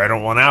MacBook Air. I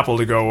don't want Apple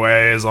to go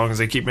away as long as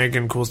they keep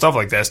making cool stuff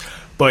like this.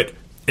 But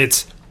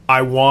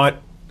I want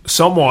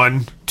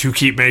someone to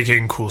keep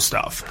making cool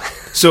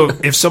stuff. So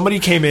if somebody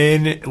came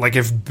in, like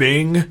if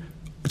Bing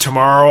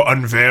tomorrow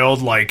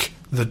unveiled like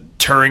the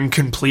Turing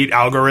complete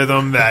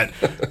algorithm that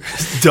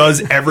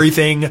does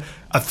everything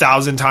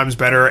 1,000 times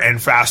better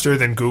and faster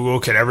than Google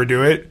could ever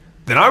do it,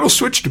 then I will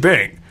switch to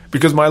Bing,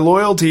 because my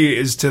loyalty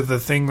is to the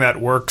thing that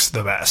works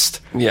the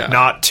best,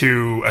 not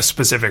to a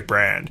specific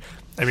brand.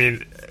 I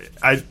mean,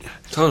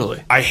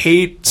 I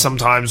hate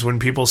sometimes when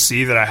people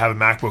see that I have a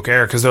MacBook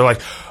Air, because they're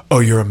like, oh,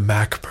 you're a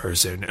Mac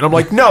person. And I'm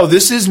like, no,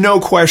 this is no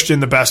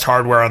question the best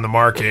hardware on the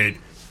market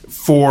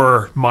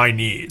for my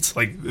needs,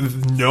 like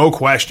no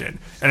question.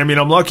 And I mean,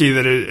 I'm lucky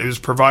that it was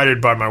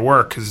provided by my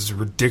work, because it's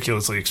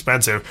ridiculously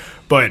expensive,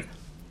 but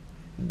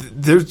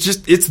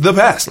it's the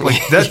best.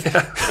 Like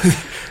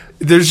that.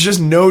 There's just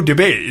no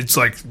debate. It's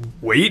like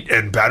weight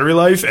and battery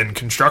life and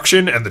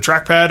construction and the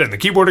trackpad and the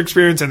keyboard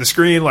experience and the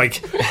screen, like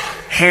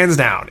hands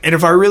down. And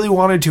if I really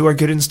wanted to, I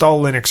could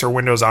install Linux or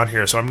Windows on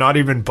here. So I'm not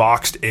even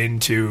boxed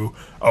into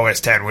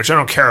OS X, which I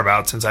don't care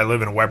about since I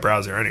live in a web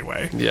browser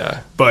anyway.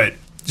 Yeah. But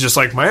just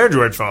like my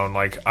Android phone,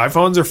 like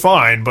iPhones are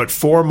fine, but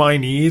for my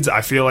needs, I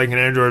feel like an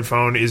Android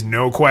phone is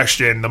no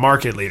question the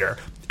market leader.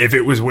 If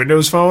it was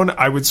Windows Phone,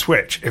 I would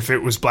switch. If it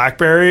was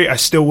BlackBerry, I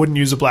still wouldn't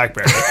use a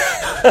BlackBerry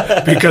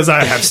because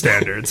I have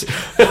standards.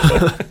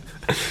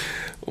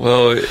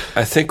 Well,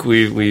 I think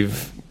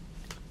we've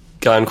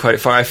gone quite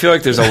far. I feel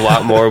like there's a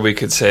lot more we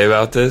could say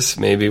about this.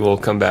 Maybe we'll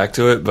come back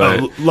to it.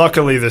 But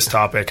luckily, this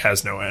topic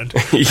has no end.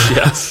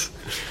 Yes.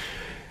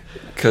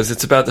 Because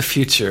it's about the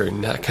future,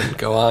 and that can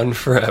go on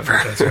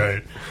forever. That's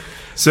right.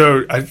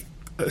 So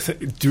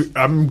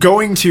I'm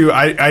going to...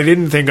 I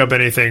didn't think up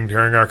anything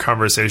during our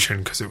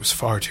conversation because it was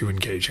far too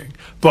engaging.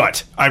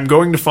 But I'm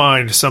going to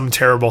find some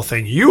terrible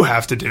thing you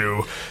have to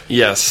do.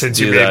 Yes, since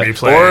you made me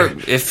play. Or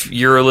if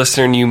you're a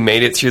listener and you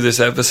made it through this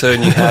episode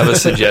and you have a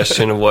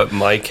suggestion of what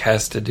Mike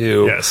has to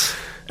do. Yes.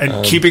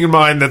 And keeping in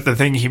mind that the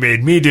thing he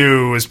made me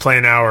do was play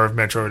an hour of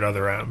Metroid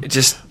Other M.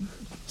 Just...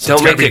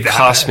 Don't make it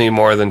cost me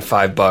more than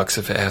 $5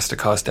 if it has to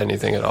cost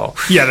anything at all.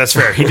 Yeah, that's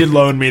fair. He did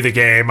loan me the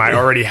game. I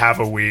already have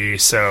a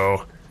Wii,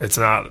 so it's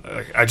not...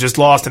 I just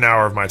lost an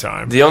hour of my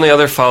time. The only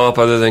other follow-up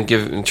other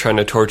than trying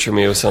to torture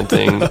me with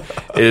something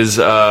is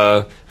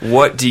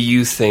what do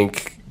you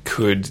think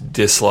could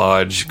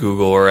dislodge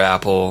Google or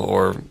Apple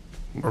or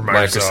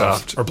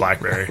Microsoft? Or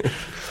BlackBerry?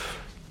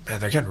 Man,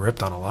 they're getting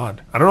ripped on a lot.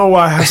 I don't know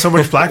why I have so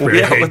much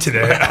BlackBerry hate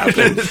today.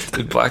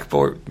 Did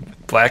Blackboard?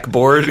 Did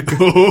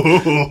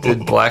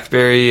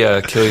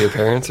BlackBerry kill your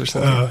parents or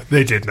something?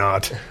 They did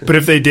not. But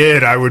if they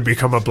did, I would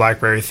become a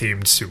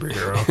BlackBerry-themed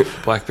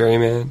superhero. BlackBerry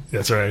Man?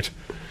 That's right.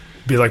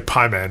 Be like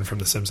Pie Man from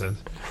The Simpsons.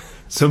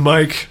 So,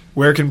 Mike,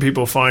 where can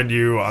people find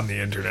you on the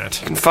internet?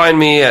 You can find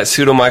me at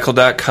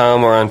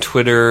pseudomichael.com or on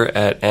Twitter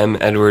at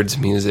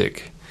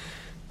medwardsmusic.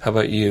 How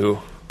about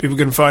you? People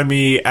can find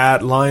me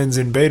at Lions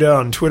in Beta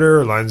on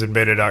Twitter,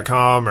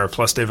 lionsinbeta.com, or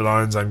plus David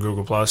Lyons on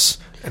Google+.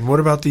 And what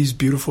about these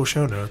beautiful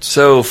show notes?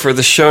 So for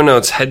the show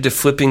notes, head to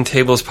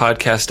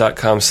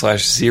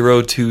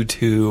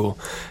flippingtablespodcast.com/022.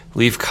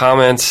 Leave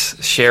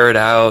comments, share it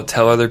out,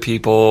 tell other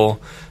people,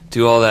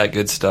 do all that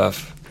good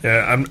stuff.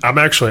 Yeah, I'm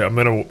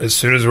gonna, as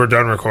soon as we're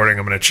done recording,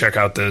 I'm gonna check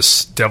out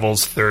this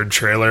Devil's Third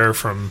trailer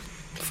from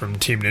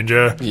Team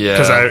Ninja. Yeah.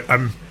 Because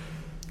I'm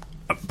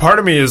part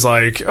of me is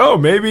like, oh,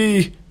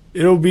 maybe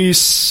it'll be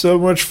so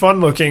much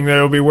fun looking that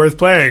it'll be worth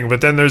playing.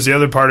 But then there's the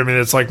other part of me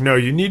that's like, no,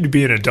 you need to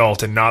be an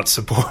adult and not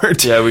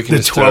support we can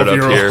the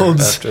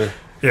 12-year-olds. After.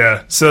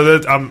 Yeah, so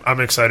that I'm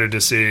excited to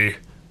see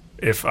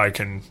if I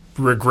can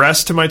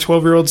regress to my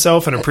 12-year-old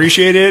self and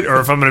appreciate it,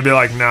 or if I'm going to be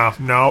like,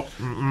 no.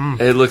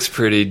 It looks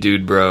pretty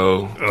dude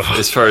bro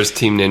as far as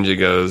Team Ninja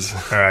goes.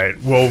 All right,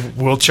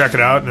 we'll check it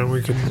out and then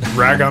we can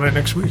rag on it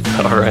next week.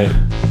 All right.